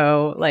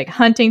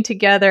 Hunting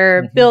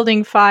together,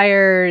 building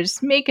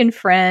fires, making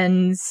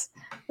friends.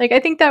 I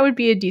think that would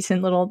be a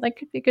decent little,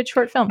 could be a good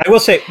short film. I will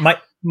say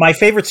my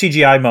favorite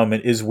CGI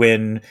moment is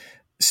when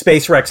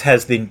Space Rex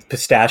has the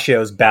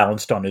pistachios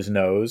balanced on his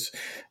nose,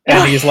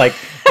 and he's like,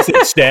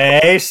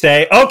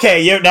 "Stay,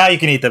 okay, now you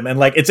can eat them."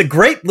 And it's a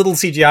great little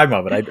CGI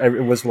moment.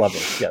 It was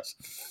lovely. Yes.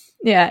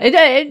 Yeah.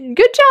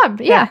 Good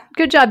job. Yeah.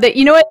 Good job. That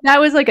what that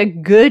was a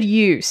good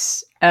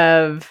use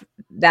of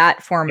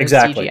that form of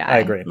CGI. I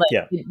agree.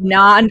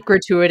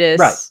 Non-gratuitous.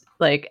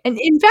 Right. And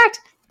in fact,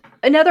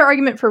 another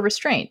argument for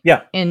restraint.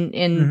 Yeah.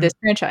 In this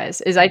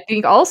franchise is, I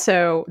think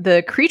also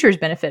the creatures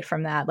benefit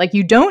from that.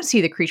 You don't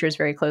see the creatures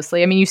very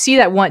closely. I mean, you see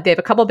that they have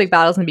a couple big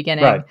battles in the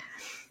beginning, right.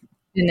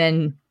 and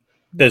then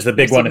There's the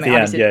big one at the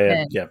end.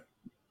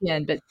 Yeah,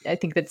 but I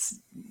think that's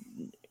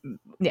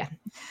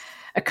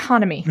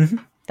economy. Mm-hmm.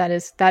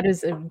 That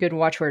is a good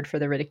watchword for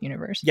the Riddick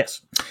universe.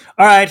 Yes.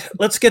 All right,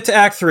 let's get to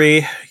Act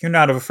 3. You're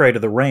not afraid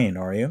of the rain,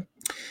 are you?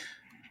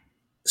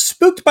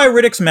 Spooked by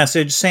Riddick's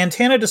message,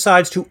 Santana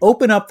decides to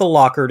open up the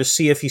locker to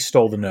see if he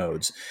stole the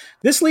nodes.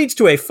 This leads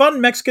to a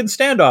fun Mexican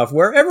standoff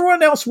where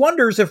everyone else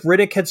wonders if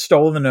Riddick had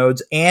stolen the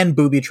nodes and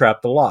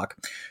booby-trapped the lock.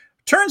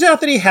 Turns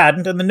out that he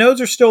hadn't, and the nodes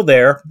are still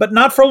there, but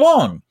not for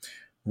long.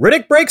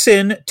 Riddick breaks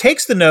in,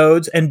 takes the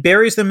nodes, and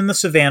buries them in the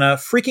savannah,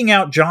 freaking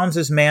out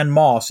Johns' man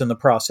Moss in the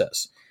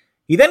process.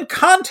 He then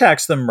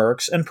contacts the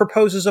Mercs and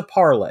proposes a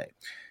parlay.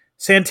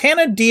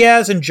 Santana,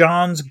 Diaz, and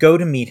Johns go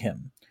to meet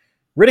him.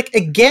 Riddick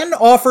again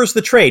offers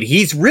the trade.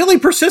 He's really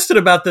persistent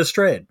about this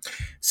trade.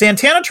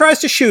 Santana tries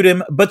to shoot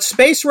him, but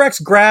Space Rex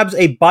grabs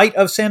a bite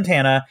of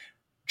Santana.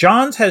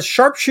 Johns has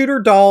Sharpshooter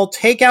Doll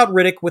take out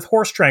Riddick with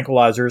horse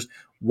tranquilizers,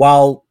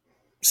 while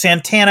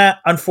Santana,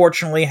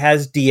 unfortunately,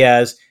 has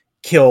Diaz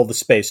kill the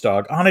space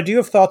dog. Anna, do you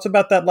have thoughts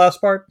about that last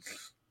part?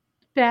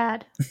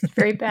 Bad.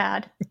 Very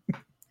bad.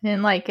 I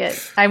didn't like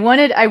it. I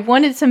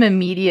wanted some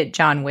immediate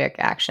John Wick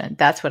action.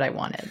 That's what I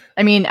wanted.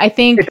 I mean, I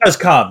think it does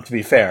come, to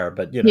be fair,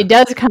 but it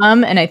does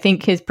come, and I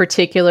think his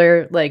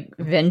particular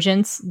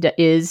vengeance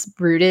is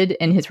rooted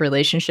in his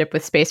relationship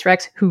with Space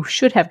Rex, who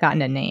should have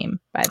gotten a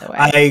name, by the way.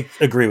 I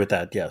agree with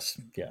that. Yes.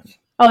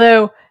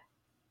 Although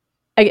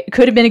it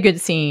could have been a good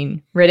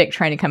scene, Riddick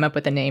trying to come up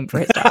with a name for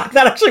his dog.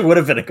 That actually would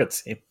have been a good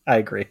scene. I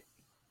agree.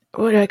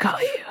 What do I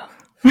call you?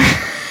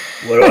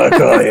 What do I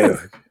call you?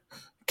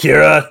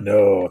 Kira?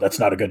 No, that's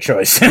not a good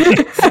choice. Jack?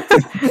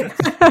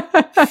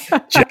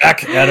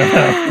 I don't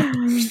know.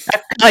 I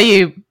call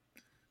you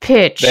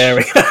Pitch. There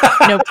we go.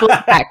 No,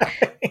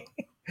 Black.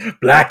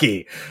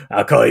 Blackie.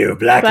 I'll call you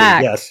Blackie.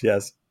 Black.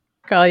 Yes.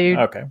 Call you.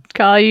 Okay.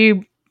 Call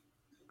you.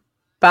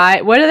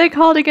 What are they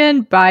called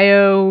again?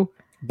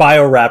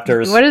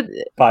 Bioraptors. What are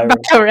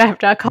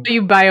Bioraptor? I'll call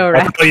you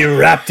Bioraptor. I'll call you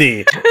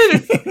Rapti.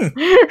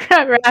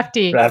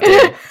 Rapti.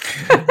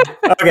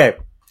 Okay.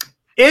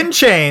 In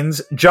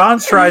chains,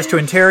 Johns tries to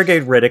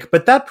interrogate Riddick,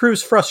 but that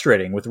proves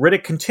frustrating, with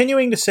Riddick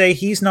continuing to say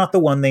he's not the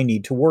one they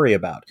need to worry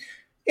about.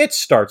 It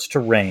starts to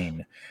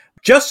rain.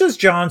 Just as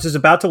Johns is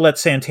about to let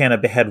Santana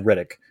behead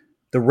Riddick,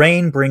 the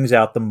rain brings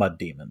out the mud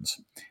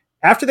demons.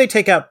 After they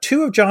take out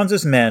 2 of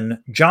Johns'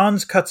 men,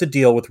 Johns cuts a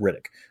deal with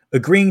Riddick,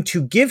 agreeing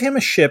to give him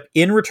a ship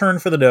in return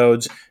for the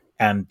nodes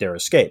and their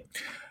escape.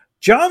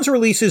 Johns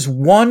releases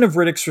one of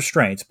Riddick's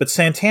restraints, but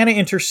Santana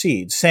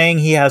intercedes, saying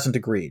he hasn't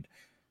agreed.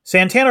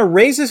 Santana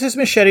raises his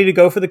machete to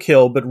go for the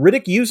kill, but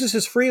Riddick uses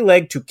his free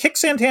leg to kick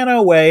Santana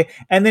away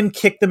and then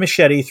kick the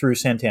machete through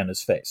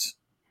Santana's face.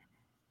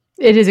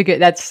 It is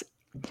that's...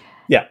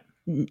 Yeah.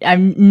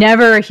 I'm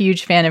never a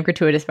huge fan of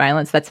gratuitous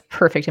violence. That's a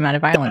perfect amount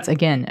of violence.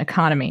 Again,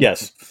 economy.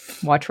 Yes.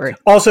 Watch for it.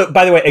 Also,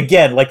 by the way,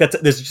 again,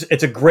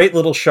 it's a great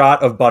little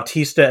shot of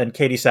Bautista and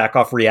Katie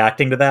Sackhoff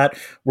reacting to that,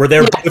 where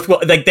they're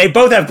both, they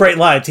both have great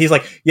lines. He's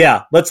like,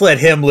 "Yeah, let's let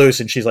him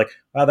loose," and she's like,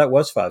 "Wow, that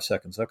was 5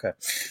 seconds." Okay,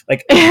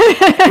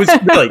 it was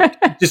really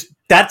just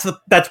that's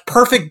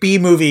perfect B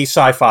movie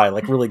sci-fi,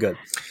 really good.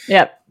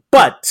 Yep.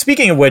 But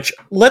speaking of which,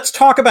 let's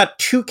talk about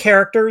 2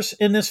 characters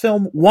in this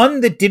film.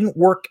 One that didn't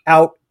work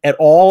out at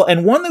all,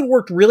 and one that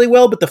worked really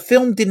well, but the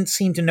film didn't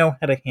seem to know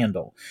how to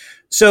handle.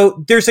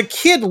 So there's a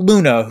kid,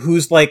 Luna,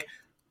 who's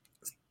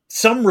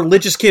some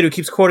religious kid who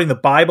keeps quoting the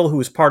Bible, who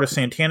was part of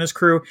Santana's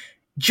crew.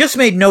 Just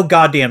made no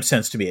goddamn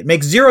sense to me. It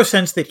makes 0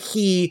 sense that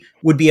he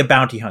would be a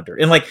bounty hunter.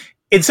 And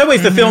in some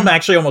ways, the film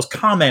actually almost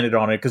commented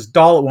on it, because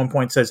Dahl at one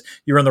point says,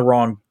 "You're in the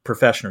wrong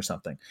profession" or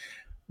something.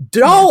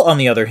 Dahl, on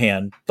the other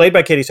hand, played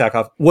by Katie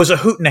Sackhoff, was a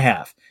hoot and a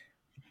half.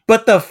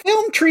 But the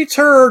film treats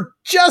her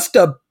just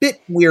a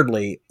bit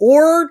weirdly.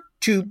 Or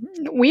to...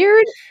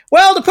 Weird?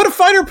 Well, to put a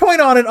finer point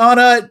on it,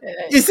 Anna,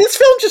 is this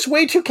film just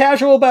way too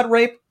casual about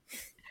rape?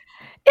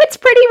 It's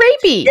pretty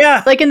rapey.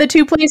 Yeah. In the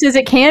 2 places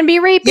it can be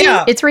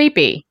rapey, it's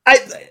rapey.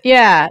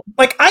 Yeah.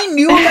 I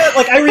knew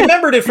about I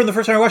remembered it from the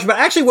first time I watched it, but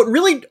actually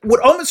what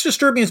almost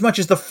disturbed me as much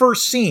is the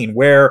first scene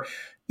where...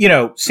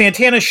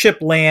 Santana's ship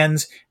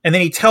lands, and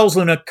then he tells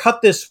Luna,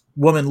 "Cut this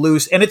woman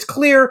loose." And it's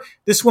clear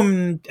this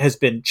woman has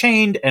been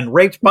chained and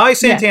raped by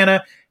Santana.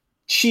 Yeah.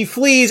 She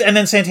flees, and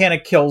then Santana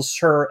kills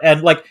her.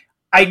 And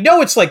I know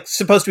it's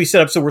supposed to be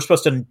set up so we're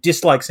supposed to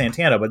dislike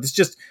Santana, but it's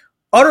just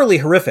utterly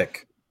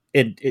horrific.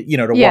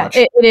 To watch.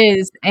 It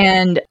is.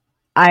 And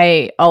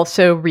I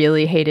also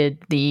really hated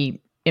the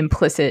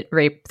implicit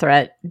rape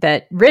threat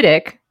that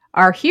Riddick,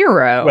 our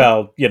hero.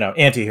 Well,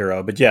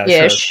 anti-hero, but yeah,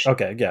 ish. Sure.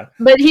 Okay, yeah.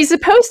 But he's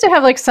supposed to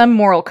have some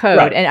moral code,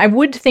 right. And I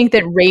would think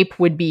that rape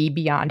would be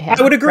beyond him.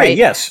 I would agree, right?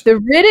 Yes. The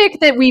Riddick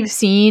that we've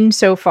seen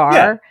so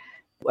far,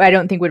 I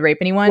don't think would rape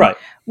anyone. Right.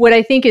 What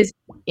I think is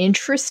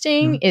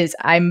interesting is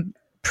I'm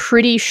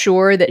pretty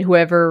sure that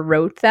whoever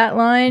wrote that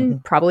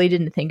line probably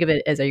didn't think of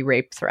it as a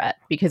rape threat,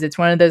 because it's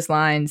one of those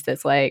lines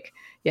that's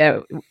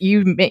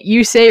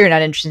you say you're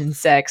not interested in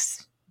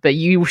sex, but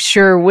you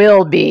sure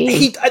will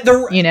be.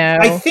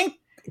 I think,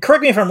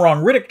 correct me if I'm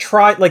wrong, Riddick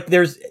tried,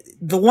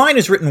 the line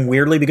is written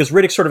weirdly because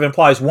Riddick sort of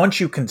implies once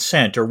you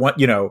consent or what,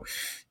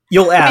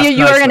 you'll ask.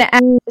 You are going to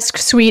ask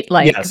sweet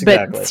like, yes,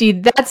 exactly. But see,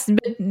 that's no,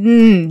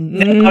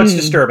 it's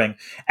disturbing,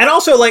 and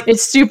also like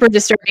it's super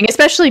disturbing,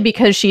 especially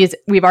because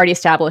we've already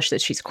established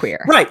that she's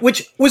queer, right?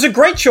 Which was a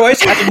great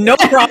choice. I had no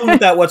problem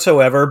with that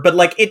whatsoever. But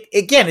like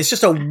it's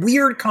just a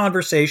weird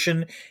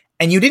conversation,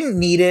 and you didn't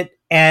need it.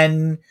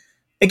 And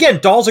again,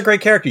 Dahl's a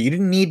great character. You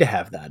didn't need to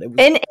have that.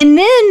 And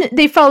then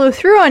they follow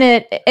through on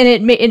it, and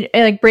it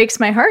like breaks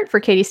my heart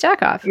for Katie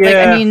Stackhoff.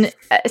 Yeah.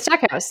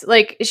 Stackhouse,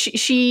 like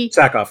she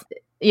Stackhoff.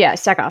 Yeah,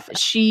 Stackhoff.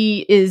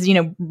 She is,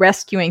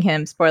 rescuing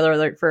him, spoiler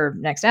alert for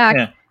next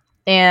act,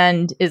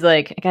 and is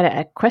like, I got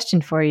a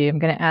question for you. I'm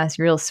going to ask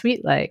real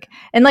sweet like.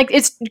 And like,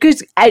 it's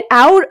goes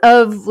out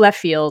of left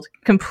field,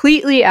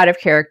 completely out of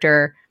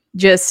character,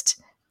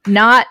 just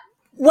not...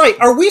 Right.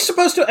 Am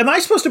I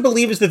supposed to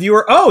believe as the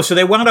viewer, so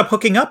they wound up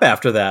hooking up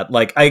after that?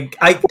 Like,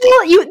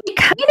 Well, you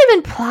kind of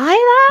imply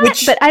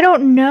that, but I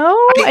don't know.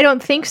 I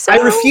don't think so. I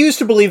refuse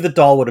to believe that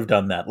Dahl would have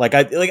done that.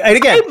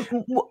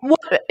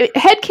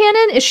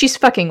 Headcanon is she's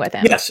fucking with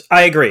him. Yes,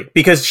 I agree.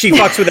 Because she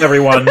fucks with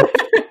everyone.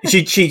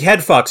 she head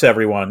fucks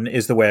everyone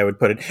is the way I would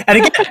put it. And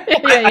again,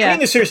 I mean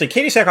this seriously.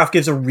 Katie Sackhoff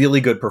gives a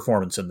really good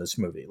performance in this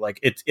movie.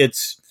 Like,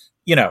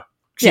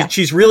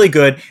 she's really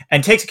good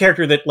and takes a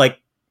character that,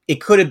 like,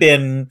 it could have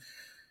been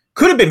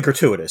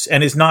gratuitous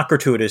and is not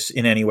gratuitous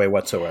in any way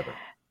whatsoever.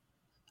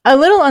 A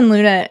little on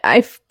Luna,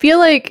 I feel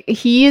like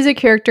he is a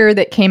character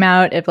that came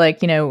out of like,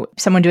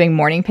 someone doing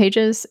morning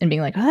pages and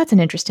being like, oh, that's an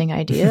interesting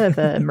idea of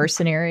a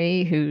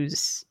mercenary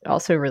who's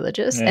also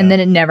religious. Yeah. And then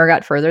it never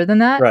got further than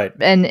that. Right.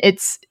 And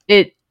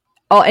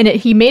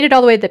he made it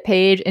all the way to the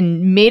page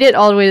and made it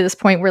all the way to this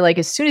point where like,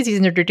 as soon as he's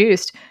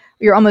introduced,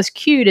 you're almost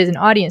cued as an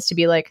audience to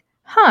be like,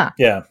 huh.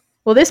 Yeah.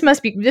 Well, this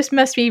must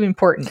be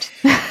important.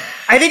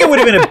 I think it would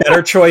have been a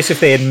better choice if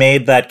they had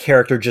made that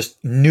character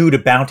just new to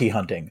bounty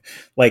hunting.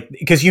 Like,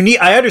 because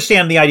I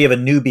understand the idea of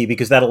a newbie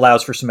because that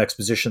allows for some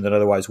exposition that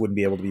otherwise wouldn't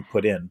be able to be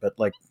put in. But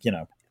like,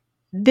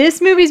 This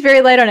movie's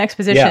very light on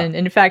exposition. Yeah.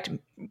 In fact,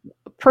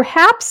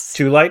 perhaps...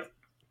 Too light?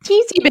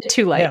 Teensy bit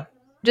too light. Yeah.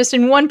 Just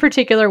in one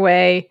particular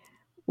way,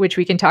 which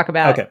we can talk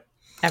about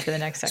after the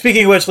next section.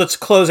 Speaking of which, let's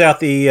close out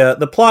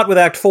the plot with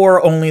Act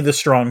 4, Only the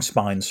Strong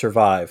Spines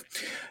Survive.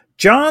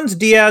 Johns,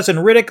 Diaz, and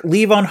Riddick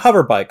leave on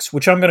hoverbikes,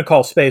 which I'm going to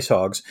call space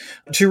hogs,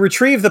 to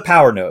retrieve the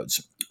power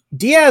nodes.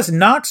 Diaz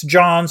knocks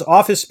Johns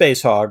off his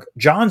space hog.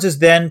 Johns is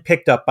then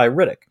picked up by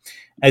Riddick.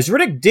 As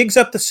Riddick digs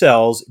up the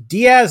cells,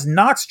 Diaz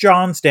knocks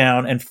Johns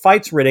down and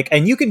fights Riddick,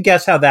 and you can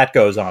guess how that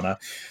goes, Anna.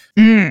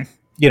 But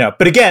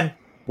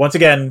once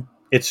again,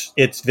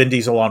 it's Vin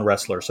Diesel on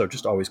Wrestler, so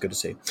just always good to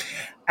see.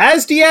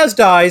 As Diaz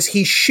dies,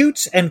 he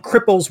shoots and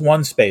cripples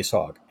one space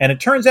hog, and it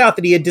turns out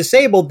that he had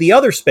disabled the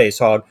other space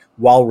hog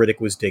while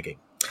Riddick was digging.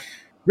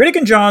 Riddick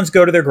and Johns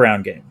go to their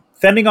ground game,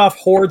 fending off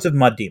hordes of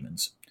mud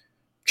demons.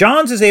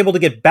 Johns is able to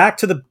get back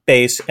to the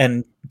base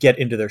and get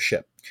into their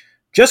ship.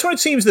 Just when it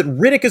seems that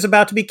Riddick is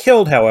about to be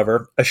killed,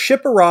 however, a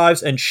ship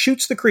arrives and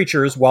shoots the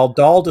creatures while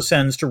Dahl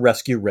descends to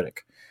rescue Riddick.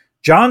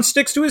 Johns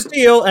sticks to his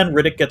deal, and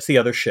Riddick gets the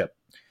other ship.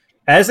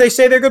 As they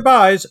say their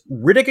goodbyes,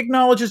 Riddick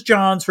acknowledges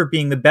Johns for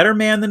being the better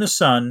man than his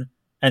son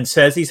and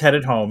says he's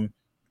headed home,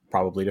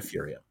 probably to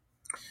Furia.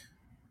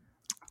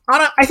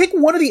 Anna, I think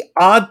one of the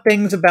odd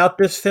things about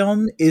this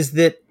film is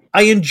that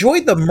I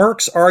enjoyed the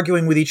mercs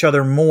arguing with each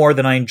other more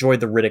than I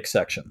enjoyed the Riddick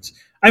sections.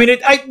 I mean,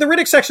 the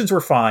Riddick sections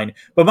were fine,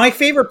 but my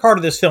favorite part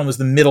of this film is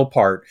the middle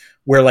part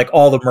where like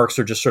all the mercs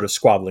are just sort of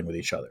squabbling with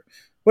each other.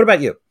 What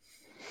about you?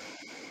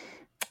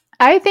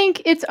 I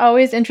think it's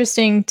always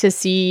interesting to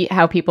see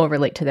how people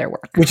relate to their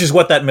work. Which is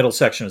what that middle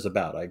section is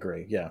about. I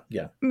agree. Yeah.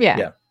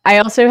 I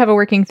also have a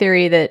working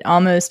theory that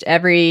almost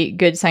every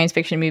good science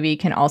fiction movie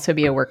can also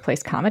be a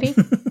workplace comedy.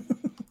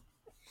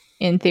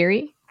 In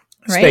theory.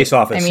 Right? Space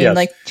Office, I mean,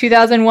 like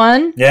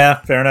 2001.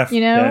 Yeah, fair enough.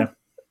 Yeah.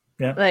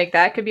 Like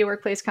that could be a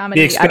workplace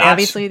comedy.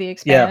 Obviously, The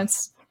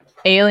Expanse.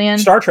 Yeah. Alien.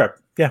 Star Trek.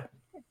 Yeah.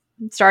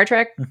 Star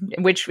Trek,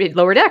 which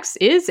Lower Decks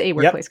is a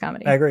workplace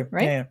comedy. I agree.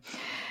 Right? Yeah.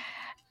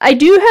 I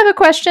do have a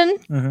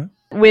question,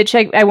 which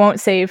I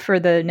won't save for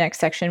the next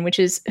section, which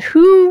is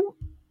who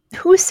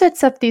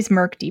sets up these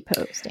merc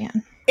depots,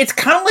 Dan? It's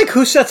kind of like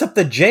who sets up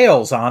the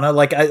jails, Anna,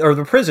 or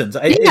the prisons.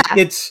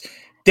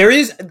 There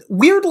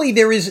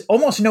is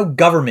almost no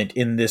government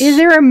in this. Is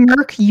there a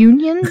merc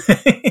union,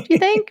 do you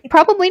think?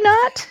 Probably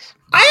not.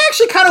 I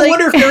actually kind of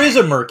wonder if there is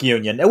a merc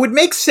union. It would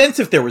make sense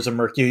if there was a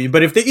merc union,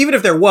 but even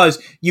if there was,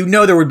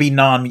 there would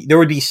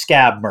be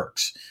scab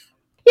mercs.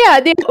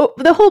 Yeah,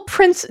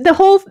 the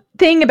whole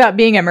thing about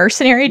being a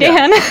mercenary,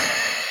 Dan,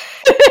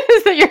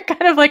 is that you're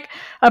kind of like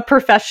a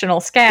professional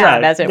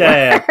scab, as it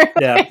were.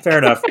 Yeah, fair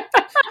enough.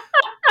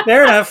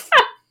 Fair enough.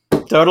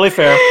 Totally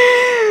fair.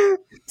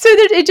 So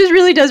it just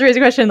really does raise a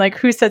question, like,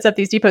 who sets up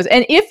these depots?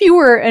 And if you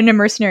were in a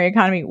mercenary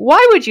economy,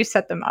 why would you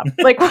set them up?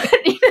 Like, what?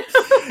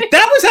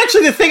 That was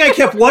actually the thing I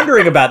kept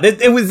wondering about.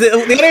 It was the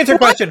unanswered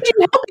question.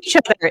 You help each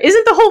other,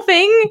 isn't the whole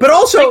thing? But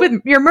also, like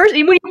with your when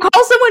you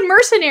call someone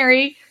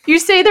mercenary, you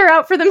say they're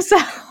out for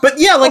themselves. But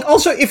yeah, like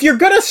also, if you're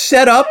gonna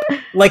set up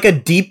like a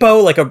depot,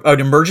 like an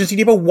emergency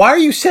depot, why are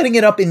you setting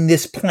it up in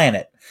this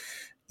planet?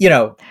 You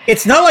know,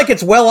 it's not like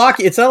it's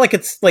it's not like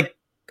it's like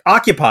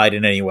occupied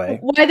in any way.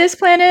 Why this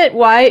planet?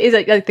 Why is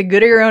it like the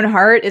good of your own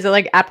heart? Is it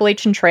like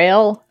Appalachian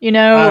Trail? You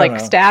know, like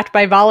staffed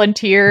by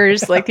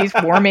volunteers, like these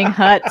warming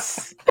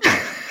huts.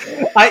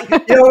 You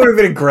know what would have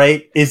been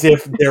great is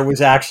if there was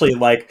actually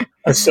like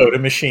a soda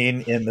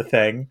machine in the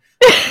thing.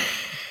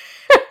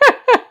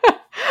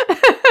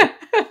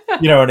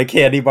 You know, in a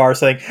candy bar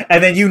thing.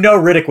 And then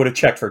Riddick would have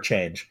checked for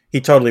change.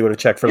 He totally would have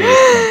checked for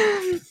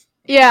loose.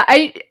 Yeah,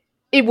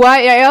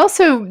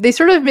 they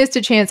sort of missed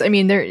a chance. I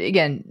mean,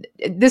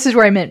 this is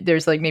where I meant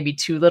there's like maybe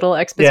too little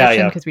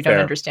exposition because we don't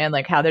understand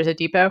like how there's a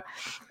depot.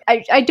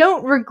 I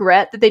don't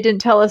regret that they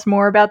didn't tell us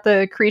more about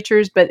the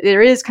creatures, but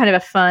there is kind of a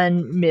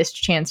fun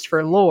missed chance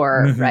for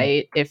lore,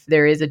 right? If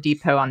there is a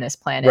depot on this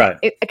planet. Right.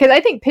 Because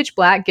I think Pitch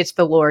Black gets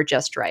the lore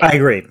just right. I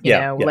agree. You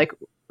know, like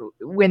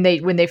when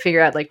they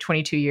figure out like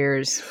 22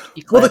 years.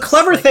 Eclipse, well, the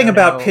clever thing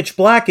about Pitch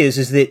Black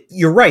is that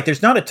you're right.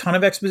 There's not a ton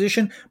of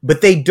exposition,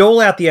 but they dole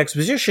out the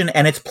exposition,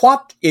 and it's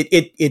plot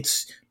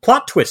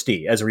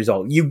twisty as a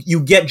result. You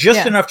get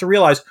just enough to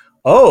realize,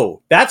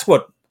 oh, that's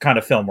what kind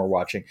of film we're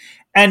watching.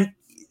 And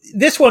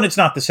this one, it's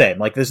not the same.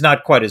 Like, there's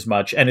not quite as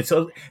much. And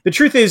the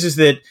truth is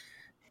that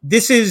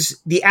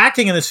the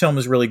acting in this film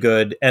is really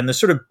good, and the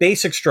sort of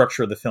basic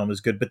structure of the film is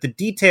good, but the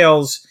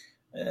details,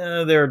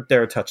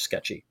 they're a touch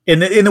sketchy in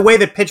the way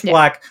that Pitch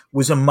Black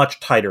was a much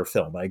tighter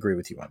film. I agree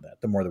with you on that.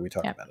 The more that we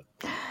talk about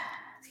it.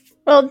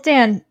 Well,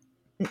 Dan,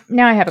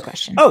 now I have a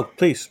question. Oh,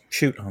 please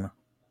shoot, Anna.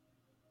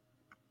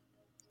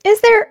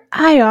 Is there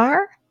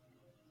IR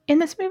in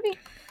this movie?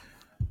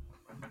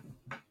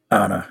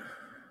 Anna,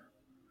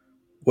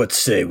 what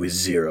say we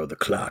zero the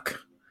clock?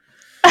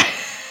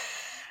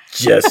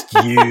 Just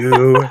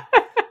you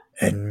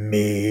and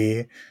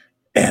me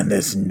and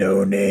this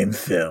no-name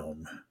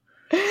film.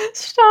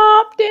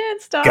 Stop, Dan,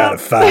 stop. Gotta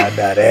find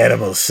that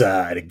animal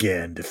side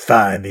again to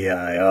find the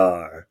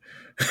IR.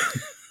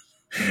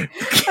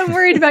 I'm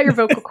worried about your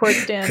vocal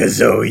cords, Dan.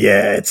 Because, oh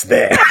yeah, it's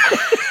there.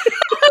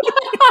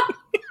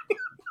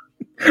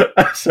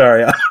 I'm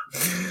sorry.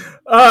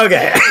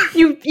 Okay.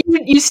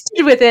 You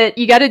stood with it.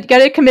 You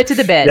gotta commit to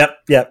the bed.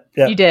 Yep.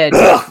 You did.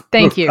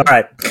 Thank you. All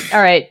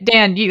right.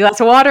 Dan, you glass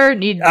of water?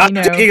 I'm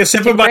taking a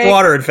sip of my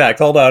water, in fact.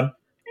 Hold on.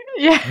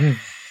 Yeah.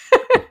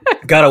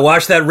 Gotta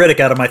wash that Riddick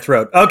out of my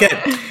throat. Okay.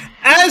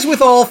 As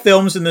with all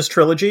films in this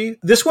trilogy,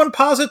 this one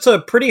posits a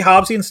pretty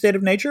Hobbesian state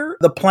of nature.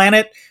 The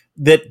planet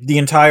that the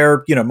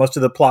entire, most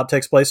of the plot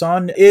takes place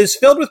on is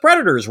filled with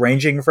predators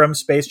ranging from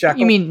space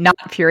jackals. You mean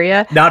not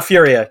Furia? Not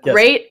Furia, yes.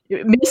 Great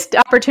missed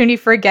opportunity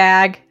for a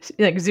gag.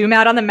 Like, zoom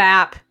out on the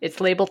map.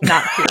 It's labeled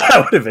not Furia.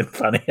 That would have been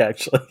funny,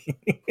 actually.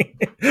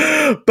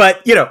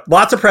 But,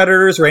 lots of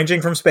predators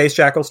ranging from space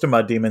jackals to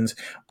mud demons.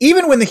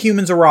 Even when the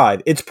humans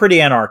arrive, it's pretty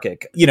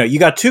anarchic. You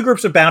got two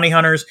groups of bounty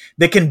hunters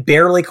that can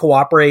barely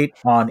cooperate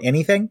on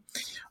anything.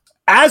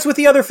 As with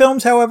the other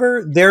films,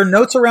 however, there are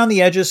notes around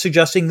the edges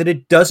suggesting that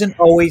it doesn't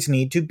always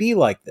need to be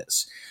like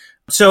this.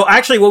 So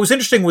actually, what was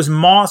interesting was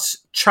Moss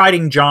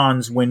chiding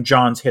Johns when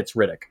Johns hits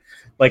Riddick.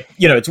 Like,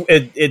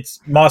 it's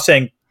Moss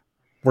saying,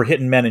 we're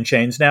hitting men in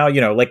chains now,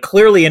 like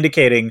clearly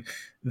indicating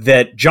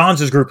that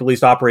Johns' group at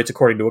least operates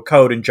according to a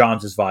code and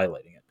Johns is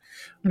violating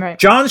it. Right.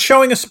 John's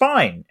showing a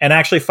spine and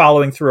actually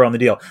following through on the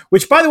deal,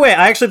 which, by the way,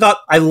 I actually thought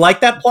I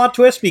liked that plot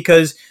twist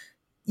because,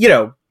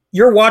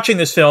 you're watching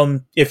this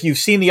film. If you've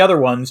seen the other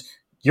ones,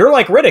 you're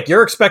like Riddick.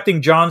 You're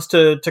expecting Johns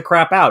to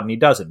crap out, and he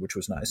doesn't, which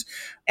was nice.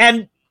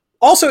 And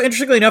also,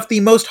 interestingly enough,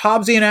 the most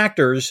Hobbesian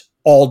actors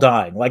all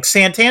dying. Like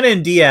Santana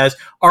and Diaz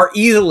are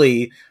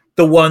easily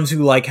the ones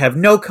who have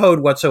no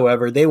code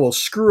whatsoever. They will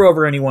screw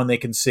over anyone they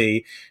can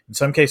see, in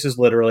some cases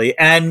literally.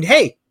 And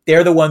hey,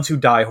 they're the ones who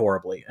die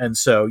horribly. And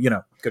so,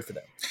 good for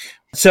them.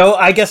 So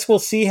I guess we'll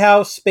see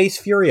how Space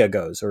Furia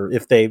goes, or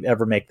if they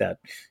ever make that.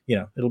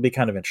 It'll be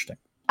kind of interesting.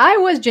 I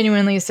was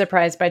genuinely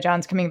surprised by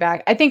John's coming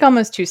back. I think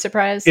almost too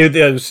surprised. It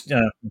was,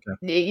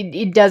 okay.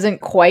 It doesn't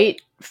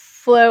quite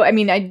flow. I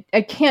mean,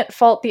 I can't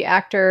fault the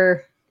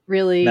actor,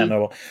 really.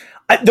 No.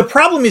 The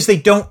problem is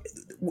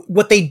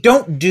what they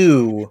don't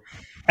do,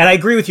 and I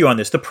agree with you on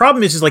this. The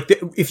problem is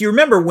if you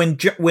remember when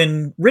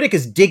Riddick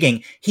is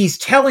digging, he's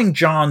telling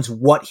Johns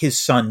what his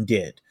son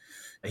did.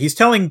 He's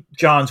telling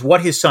Johns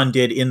what his son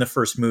did in the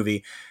first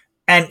movie,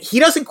 and he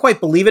doesn't quite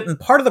believe it. And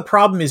part of the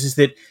problem is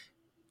that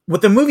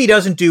what the movie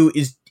doesn't do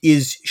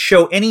is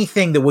show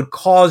anything that would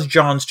cause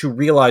Johns to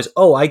realize,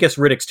 oh, I guess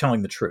Riddick's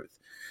telling the truth.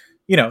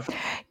 That's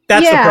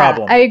the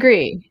problem. I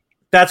agree.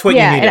 That's what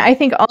you need. And I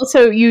think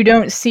also you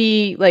don't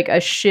see a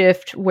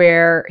shift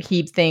where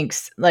he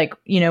thinks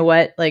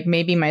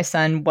maybe my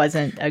son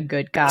wasn't a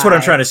good guy. That's what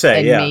I'm trying to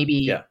say. And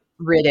maybe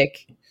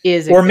Riddick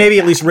is or maybe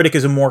at least Riddick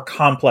is a more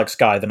complex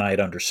guy than I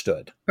had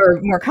understood. Or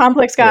more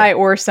complex guy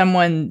or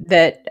someone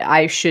that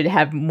I should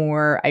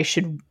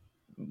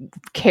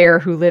care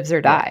who lives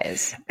or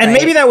dies. And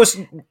maybe that was,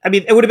 I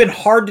mean, it would have been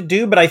hard to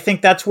do, but I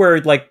think that's where,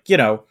 like, you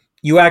know,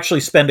 you actually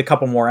spend a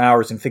couple more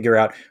hours and figure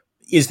out,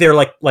 is there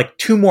like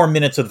 2 more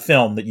minutes of the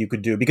film that you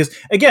could do? Because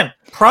again,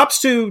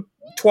 props to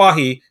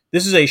Twahi.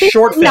 This is a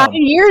short film. 9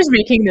 years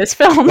making this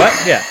film.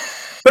 What? Yeah.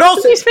 But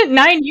also, he spent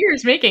 9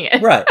 years making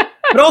it. Right.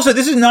 But also,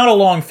 this is not a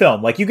long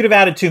film. Like, you could have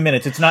added 2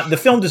 minutes. It's not, the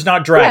film does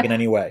not drag in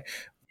any way.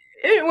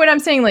 What I'm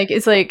saying, like,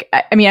 is like,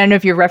 I mean, I don't know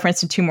if your reference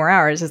to 2 more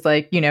hours is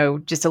like, you know,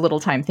 just a little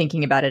time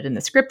thinking about it in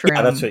the script room.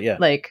 Yeah, that's it. Yeah.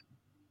 Like,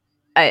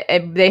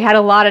 they had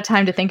a lot of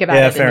time to think about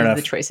it and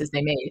the choices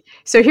they made.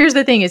 So here's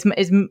the thing: as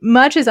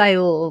much as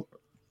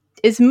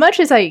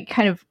I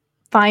kind of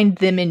find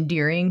them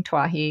endearing,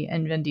 Twahi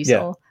and Vin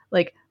Diesel,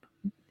 like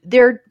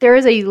there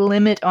is a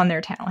limit on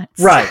their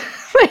talents, right?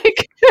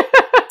 Like,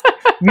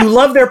 you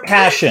love their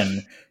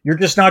passion. You're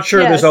just not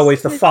sure there's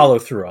always the follow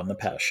through on the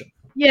passion.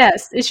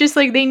 Yes, it's just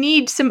like they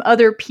need some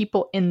other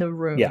people in the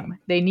room. Yeah.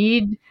 They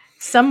need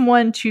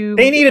someone to.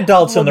 They need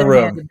adults in the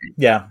room.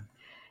 Yeah.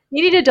 They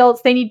need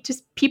adults. They need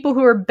just people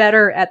who are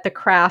better at the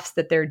crafts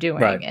that they're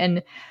doing. Right.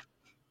 And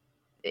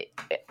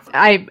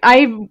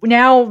I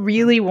now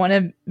really want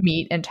to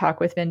meet and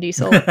talk with Vin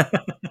Diesel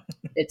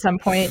at some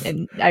point.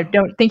 And I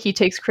don't think he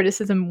takes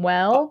criticism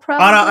well,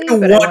 probably.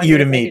 Anna, I want you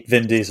to meet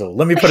Vin Diesel.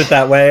 Let me put it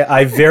that way.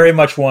 I very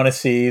much want to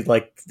see,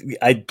 like,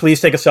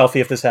 please take a selfie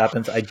if this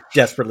happens. I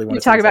desperately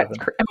want to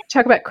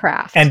talk about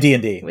craft. And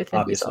D&D, with Vin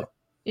obviously. Diesel.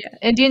 Yeah,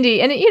 and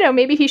D&D, and you know,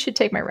 maybe he should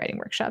take my writing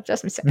workshop.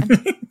 Just a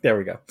second. There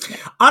we go.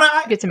 Anna,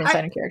 get some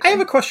insight on character. I have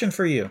a question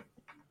for you.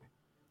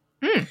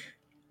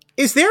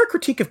 Is there a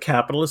critique of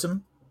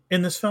capitalism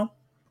in this film?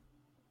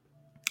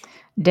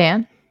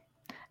 Dan,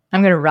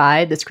 I'm going to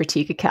ride this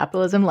critique of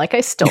capitalism like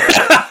I stole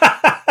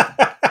it.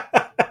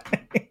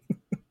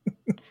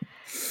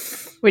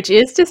 Which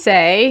is to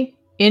say,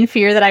 in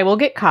fear that I will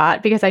get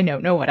caught because I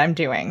don't know what I'm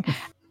doing.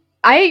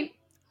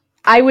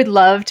 I would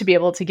love to be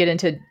able to get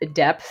into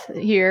depth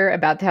here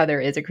about how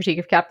there is a critique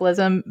of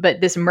capitalism, but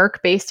this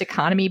Merc-based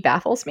economy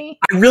baffles me.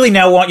 I really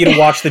now want you to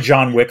watch the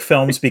John Wick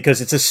films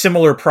because it's a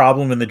similar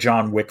problem in the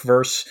John Wick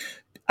verse.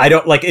 I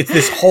don't like, it's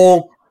this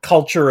whole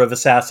culture of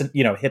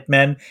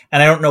hitmen,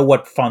 and I don't know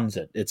what funds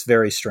it. It's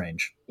very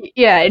strange.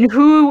 Yeah, and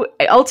who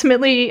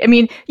ultimately, I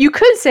mean, you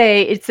could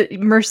say it's the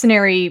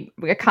mercenary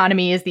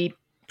economy is the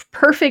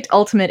perfect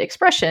ultimate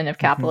expression of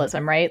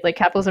capitalism, right? Like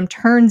capitalism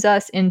turns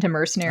us into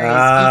mercenaries,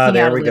 eking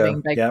out a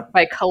living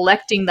by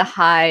collecting the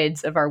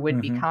hides of our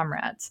would-be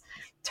comrades.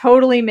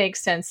 Totally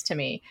makes sense to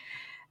me.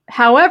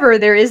 However,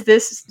 there is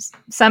this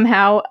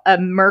somehow a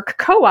Merc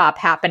co-op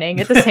happening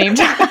at the same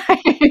time.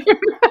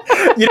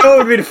 You know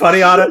what would be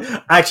funny,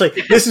 Anna? Actually,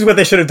 this is what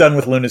they should have done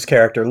with Luna's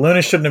character.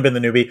 Luna shouldn't have been the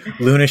newbie.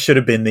 Luna should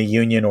have been the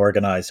union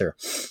organizer.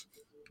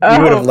 You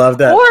would have loved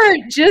that. Or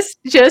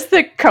just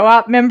the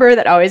co-op member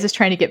that always is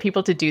trying to get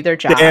people to do their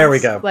jobs. There we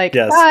go. Like,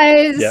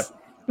 guys,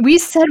 we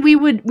said we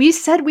would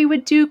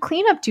do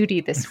cleanup duty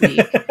this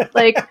week.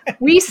 Like,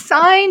 we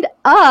signed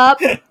up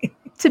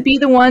to be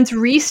the ones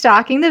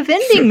restocking the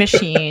vending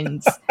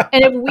machines.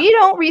 And if we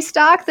don't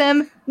restock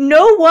them,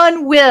 no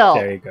one will.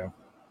 There you go.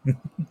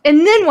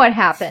 And then what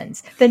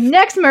happens? The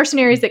next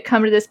mercenaries that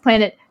come to this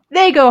planet,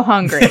 they go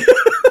hungry.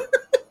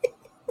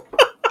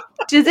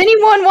 Does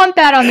anyone want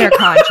that on their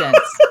conscience?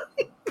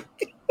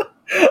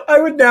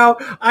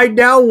 I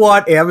now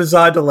want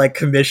Amazon to like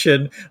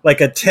commission like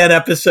a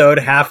 10-episode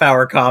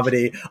half-hour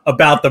comedy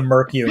about the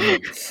Merc Union,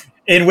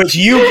 in which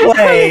you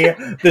play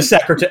the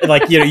secretary,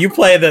 like, you know, you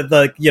play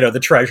the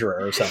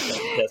treasurer or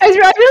something. Yes. I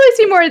really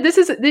see more.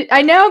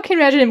 I now can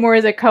imagine it more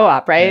as a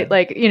co-op, right? Yeah.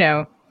 Like, you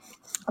know,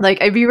 like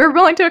if you were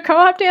willing to a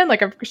co-op, Dan,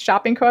 like a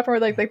shopping co-op, or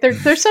like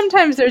there's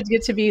sometimes there's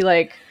get to be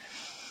like.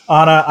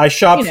 Anna, I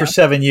shopped for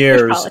 7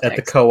 years at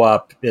the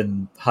co-op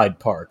in Hyde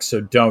Park, so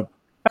don't.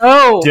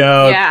 Oh,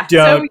 don't.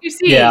 So you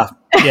see. Yeah.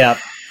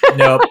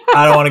 Nope,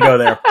 I don't want to go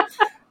there.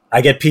 I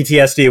get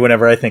PTSD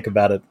whenever I think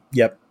about it.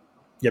 Yep.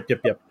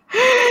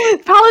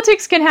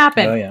 Politics can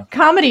happen. Oh, yeah.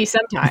 Comedy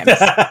sometimes,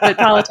 but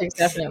politics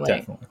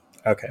definitely.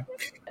 Okay.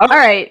 All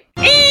right.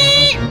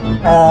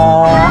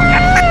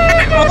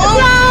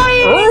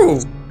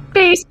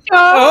 Space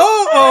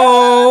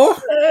Joe.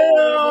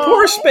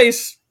 Poor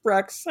Space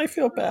Rex. I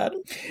feel bad.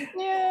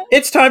 Yeah.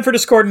 It's time for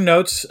Discordant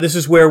Notes. This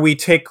is where we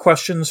take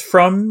questions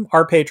from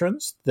our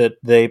patrons that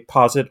they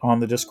posit on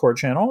the Discord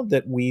channel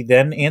that we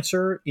then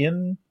answer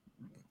in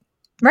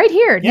right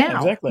here now.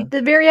 Exactly.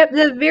 The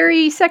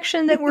very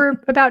section that we're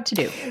about to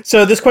do.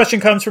 So this question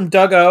comes from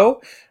Doug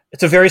O.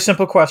 It's a very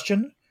simple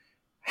question.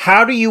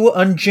 How do you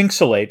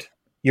unjinxulate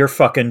your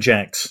fucking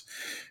janks?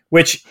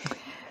 Which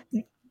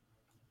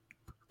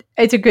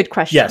it's a good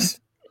question.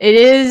 Yes. It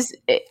is.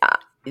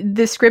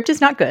 The script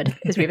is not good,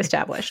 as we've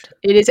established.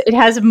 It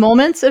has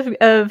moments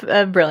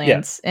of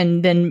brilliance,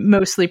 and then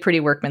mostly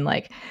pretty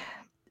workmanlike.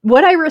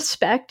 What I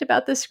respect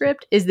about this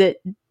script is that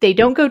they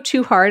don't go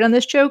too hard on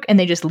this joke, and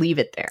they just leave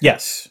it there.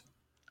 Yes.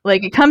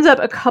 Like, it comes up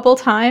a couple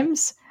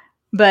times,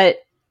 but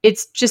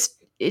it's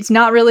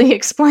not really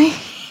explained.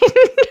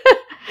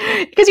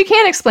 Because you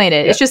can't explain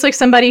it. Yeah. It's just like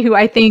somebody who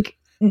I think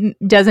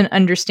doesn't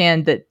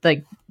understand that,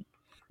 like,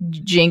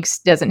 Jinx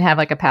doesn't have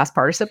like a past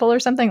participle or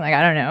something. Like,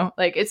 I don't know.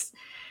 Like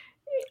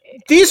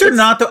these are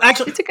not the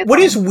actually. What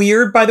is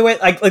weird, by the way,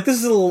 like this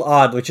is a little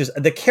odd, which is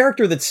the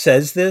character that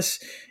says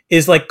this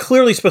is like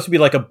clearly supposed to be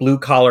like a blue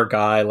collar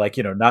guy, like,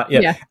 you know, not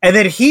yet. Yeah. And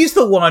then he's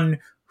the one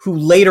who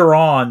later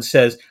on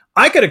says,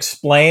 I could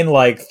explain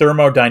like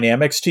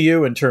thermodynamics to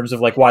you in terms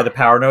of like why the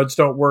power nodes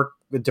don't work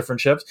with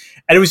different ships.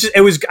 And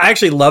I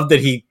actually loved that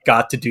he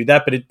got to do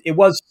that, but it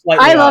was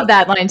slightly I love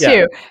that line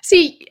too.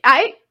 See,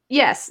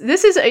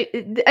 this is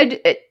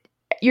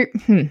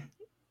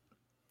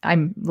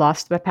I'm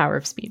lost the power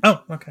of speech.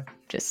 Oh, okay.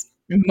 Just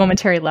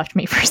momentarily left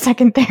me for a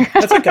second there.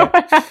 That's okay.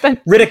 What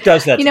happened. Riddick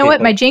does that. You know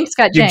what? My Jinx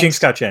got jinxed. Your Jinx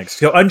got jinxed.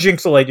 So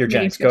unjinxolate your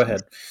Jinx. Go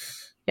ahead.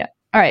 Yeah.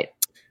 All right.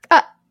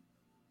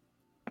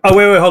 Oh,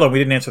 wait, hold on. We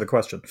didn't answer the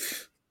question.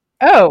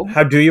 Oh.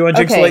 How do you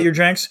unjinxolate your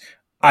Jinx?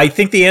 I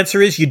think the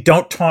answer is you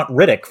don't taunt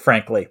Riddick,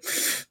 frankly.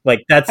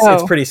 Like,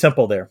 it's pretty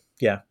simple there.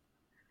 Yeah.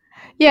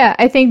 Yeah,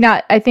 I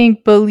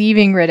think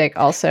believing Riddick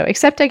also,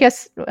 except I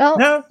guess, well,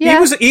 no,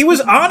 yeah. He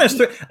was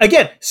honest.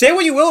 Again, say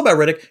what you will about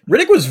Riddick.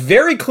 Riddick was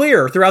very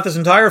clear throughout this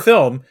entire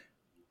film.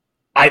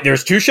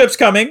 There's 2 ships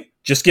coming.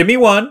 Just give me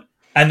one,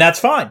 and that's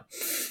fine.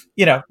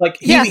 You know, like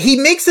he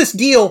makes this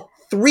deal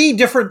 3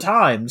 different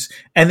times,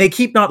 and they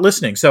keep not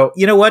listening. So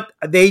you know what?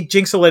 They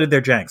jinxolated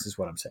their Janks, is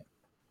what I'm saying.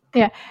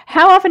 Yeah.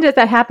 How often does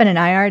that happen in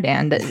IR,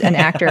 Dan, that an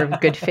actor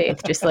of good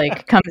faith just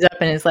like comes up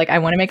and is like, I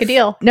want to make a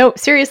deal. No,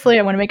 seriously,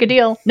 I want to make a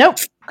deal. Nope.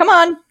 Come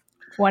on.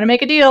 Want to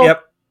make a deal.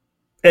 Yep.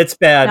 It's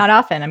bad. Not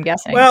often, I'm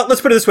guessing. Well, let's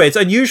put it this way. It's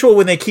unusual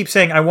when they keep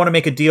saying, I want to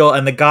make a deal,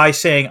 and the guy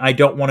saying, I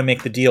don't want to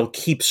make the deal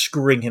keeps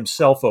screwing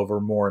himself over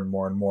more and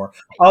more and more.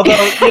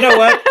 Although, you know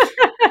what?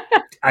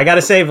 I got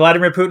to say,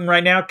 Vladimir Putin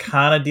right now,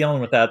 kind of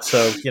dealing with that,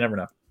 so you never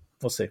know.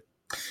 We'll see.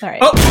 All right.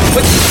 Oh,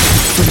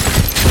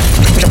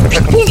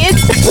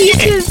 it's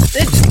pieces.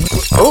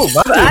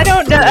 I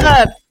don't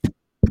know.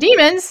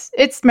 Demons.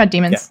 It's mud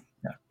demons.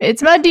 Yeah.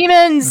 It's mud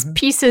demons. Mm-hmm.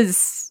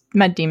 Pieces.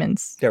 Mud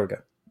demons. There we go.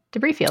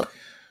 Debris field.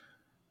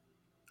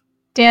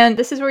 Dan,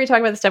 this is where we talk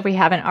about the stuff we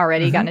haven't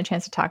already gotten a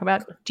chance to talk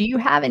about. Do you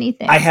have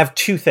anything? I have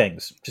 2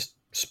 things. Just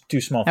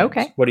 2 small things.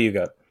 Okay. What do you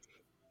got?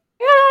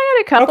 Yeah, I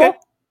got a couple. Okay.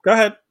 Go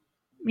ahead.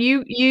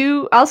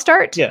 I'll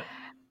start. Yeah.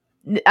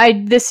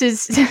 This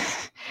is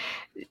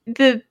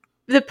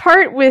the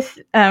part with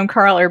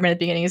Karl Urban at the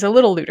beginning is a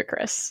little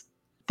ludicrous.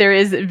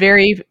 It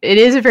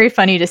is very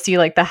funny to see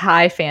like the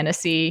high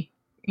fantasy,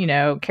 you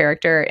know,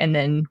 character and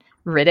then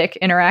Riddick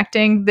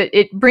interacting. That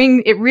it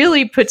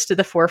really puts to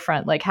the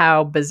forefront like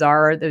how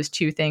bizarre those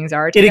 2 things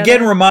are together. It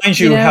again reminds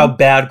you how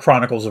bad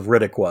Chronicles of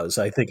Riddick was,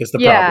 I think, is the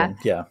problem.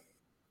 Yeah.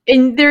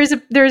 And there's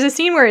a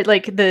scene where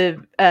like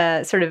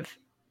the sort of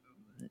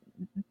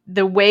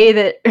the way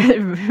that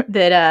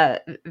Vako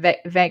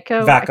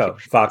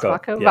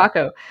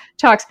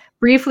talks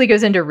briefly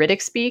goes into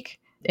Riddick speak,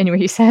 and where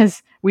he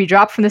says, "We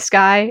dropped from the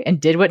sky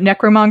and did what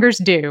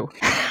necromongers do."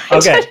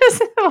 Okay. I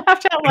just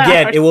laughed out loud.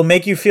 Again, it will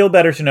make you feel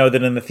better to know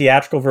that in the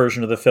theatrical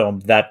version of the film,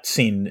 that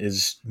scene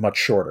is much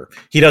shorter.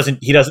 He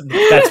doesn't.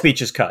 That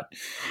speech is cut.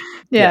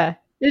 Yeah.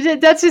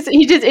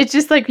 It's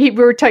just like we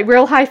were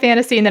real high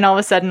fantasy, and then all of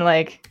a sudden,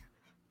 like,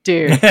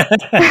 dude.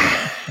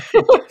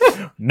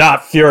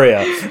 Not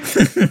Furia.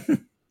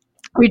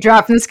 We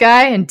dropped from the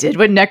sky and did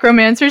what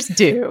necromancers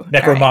do.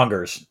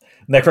 Necromongers.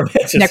 Right.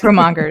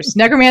 Necromongers.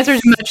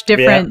 Necromancers much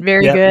different.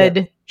 Very good.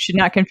 Yeah. Should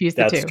not confuse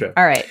the 2. That's true.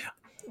 All right.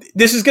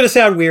 This is going to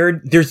sound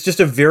weird. There's just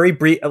a very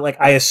brief, like,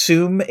 I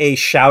assume a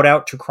shout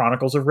out to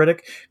Chronicles of Riddick,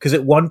 because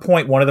at one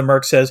point, one of the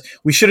mercs says,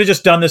 we should have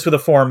just done this with a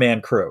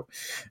 4-man crew.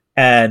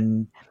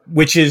 And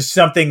which is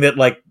something that,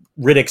 like,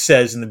 Riddick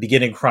says in the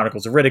beginning of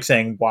Chronicles of Riddick,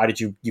 saying, why did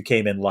you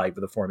came in light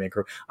with a 4-man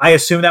crew? I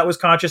assume that was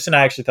conscious, and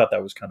I actually thought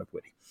that was kind of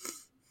witty.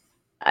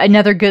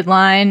 Another good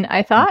line,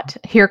 I thought.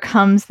 Here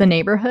comes the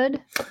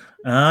neighborhood.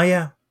 Oh,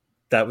 yeah.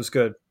 That was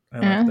good. I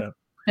like that.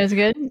 That was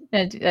good.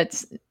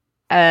 That's,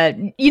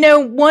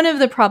 one of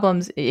the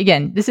problems,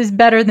 again, this is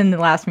better than the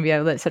last movie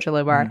I lit such a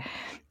low bar,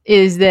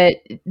 is that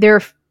there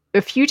are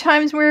a few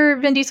times where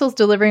Vin Diesel's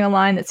delivering a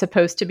line that's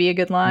supposed to be a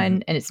good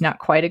line, and it's not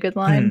quite a good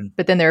line.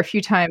 But then there are a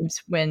few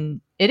times when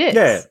it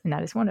is, and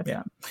that is one of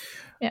them.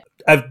 Yeah.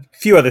 I have a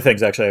few other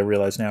things, actually, I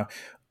realize now.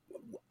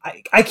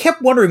 I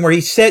kept wondering where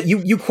he said,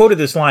 you quoted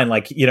this line,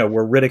 like,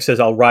 where Riddick says,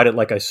 I'll ride it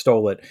like I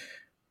stole it.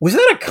 Was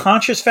that a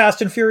conscious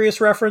Fast and Furious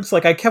reference?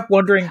 Like, I kept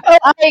wondering. Oh,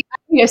 I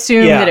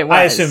assumed that it was.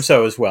 I assume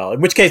so as well. In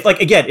which case, like,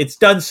 again, it's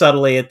done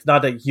subtly. It's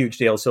not a huge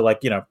deal. So,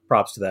 like,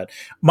 props to that.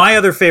 My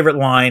other favorite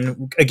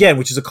line, again,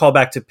 which is a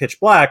callback to Pitch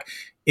Black,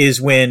 is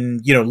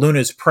when,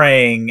 Luna's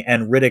praying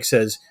and Riddick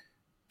says,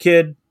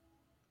 kid,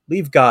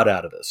 leave God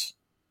out of this.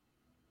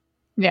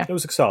 Yeah. It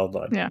was a solid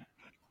line. Yeah.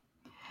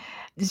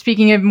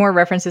 Speaking of more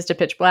references to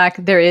Pitch Black,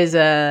 there is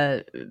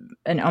an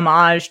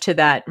homage to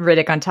that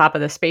Riddick on top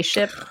of the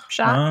spaceship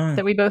shot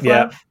that we both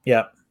love.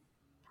 Yeah.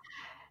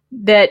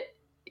 That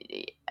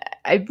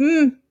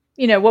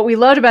what we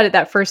loved about it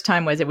that first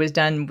time was it was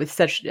done with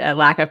such a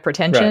lack of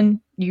pretension. Right.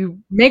 You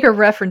make a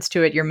reference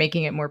to it, you're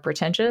making it more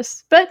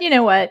pretentious. But you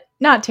know what?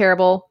 Not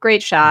terrible.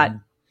 Great shot.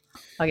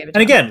 I'll give it to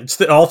And him. again,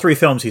 it's all 3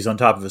 films he's on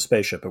top of a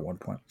spaceship at one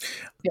point.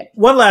 Yeah.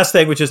 One last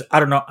thing, which is, I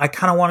don't know, I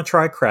kind of want to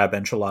try crab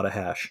enchilada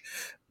hash.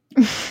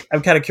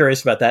 I'm kind of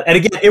curious about that. And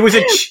again, it was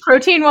a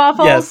protein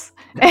waffles. Yes.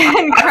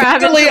 And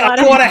crab I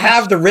don't want to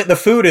have the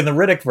food in the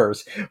Riddick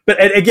verse.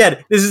 But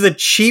again, this is a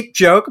cheap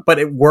joke, but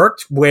it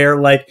worked. Where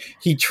like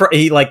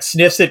he like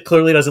sniffs it,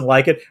 clearly doesn't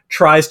like it,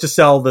 tries to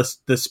sell the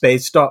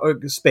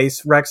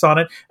space Rex on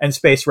it, and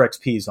Space Rex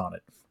pees on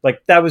it.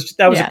 Like that was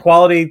a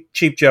quality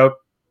cheap joke.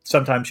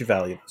 Sometimes you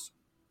value this.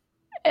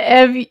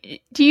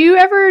 Do you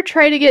ever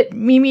try to get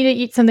Mimi to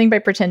eat something by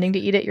pretending to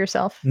eat it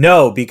yourself?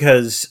 No,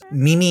 because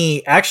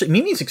Mimi's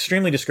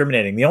extremely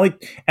discriminating.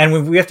 And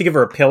when we have to give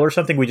her a pill or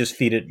something, we just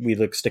feed it. We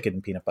stick it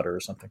in peanut butter or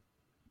something.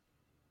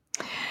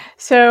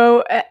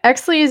 So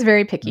Exley is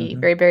very picky,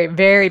 very, very,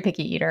 very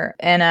picky eater,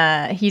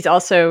 and he's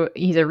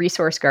a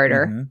resource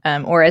guarder,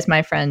 or as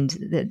my friend,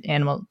 the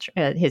animal,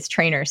 his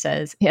trainer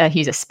says,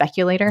 he's a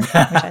speculator, which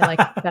I like.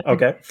 That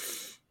Okay.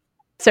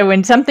 So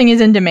when something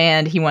is in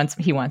demand, he wants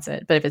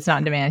it. But if it's not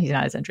in demand, he's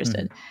not as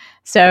interested.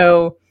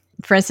 So,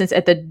 for instance,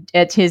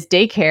 at his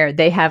daycare,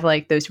 they have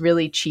like those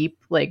really cheap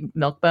like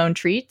Milk-Bone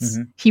treats.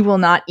 He will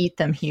not eat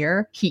them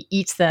here. He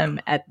eats them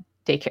at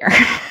daycare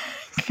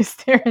because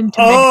they're in demand.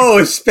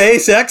 Oh,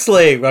 Space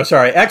Exley. I'm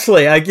sorry,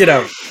 Exley.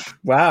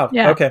 Wow.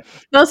 Yeah. Okay.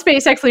 Well,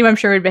 Space Exley, I'm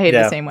sure would behave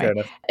the same way.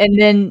 And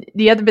then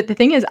but the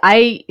thing is,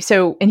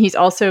 and he's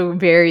also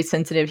very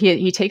sensitive.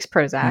 He takes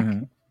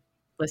Prozac.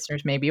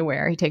 Listeners may be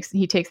aware he takes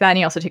that, and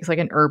he also takes like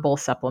an herbal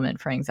supplement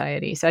for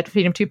anxiety. So I have to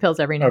feed him 2 pills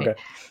every night.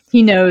 Okay.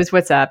 He knows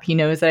what's up. He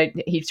knows that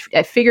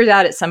I figured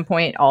out at some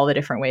point all the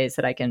different ways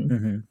that I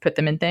can put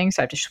them in things.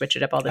 So I have to switch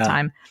it up all the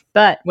time.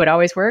 But what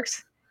always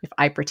works, if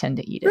I pretend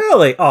to eat it.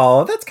 Really?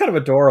 Oh, that's kind of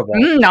adorable.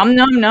 Nom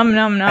nom nom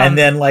nom nom. And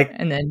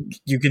then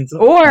you can.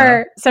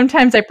 Or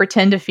sometimes I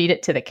pretend to feed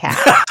it to the cat.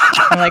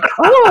 I'm like,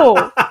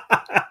 oh.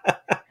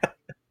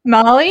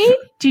 Molly,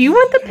 do you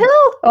want the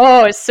pill?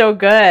 Oh, it's so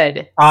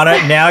good.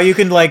 Anna, now you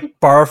can like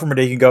borrow from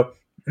her. You can go,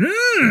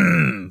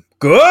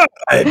 good.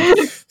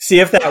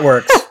 See if that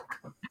works.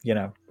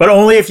 But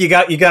only if you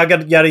got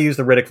to use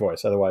the Riddick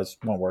voice. Otherwise,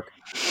 it won't work.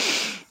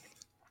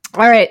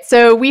 All right.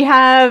 So we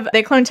have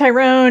They Clone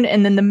Tyrone,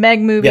 and then the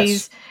Meg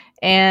movies,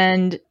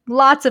 and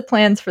lots of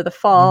plans for the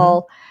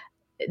fall.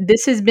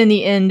 This has been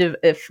the end of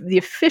the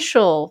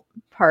official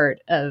part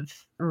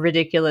of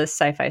ridiculous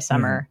sci-fi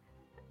summer.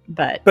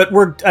 But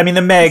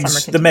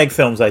the Meg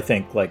films, I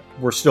think, like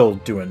we're still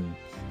doing.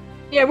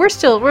 Yeah, we're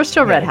still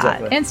red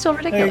hot and still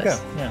ridiculous. There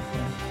you go. Yeah.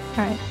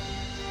 All right.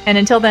 And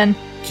until then,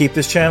 keep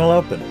this channel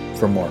open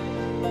for more.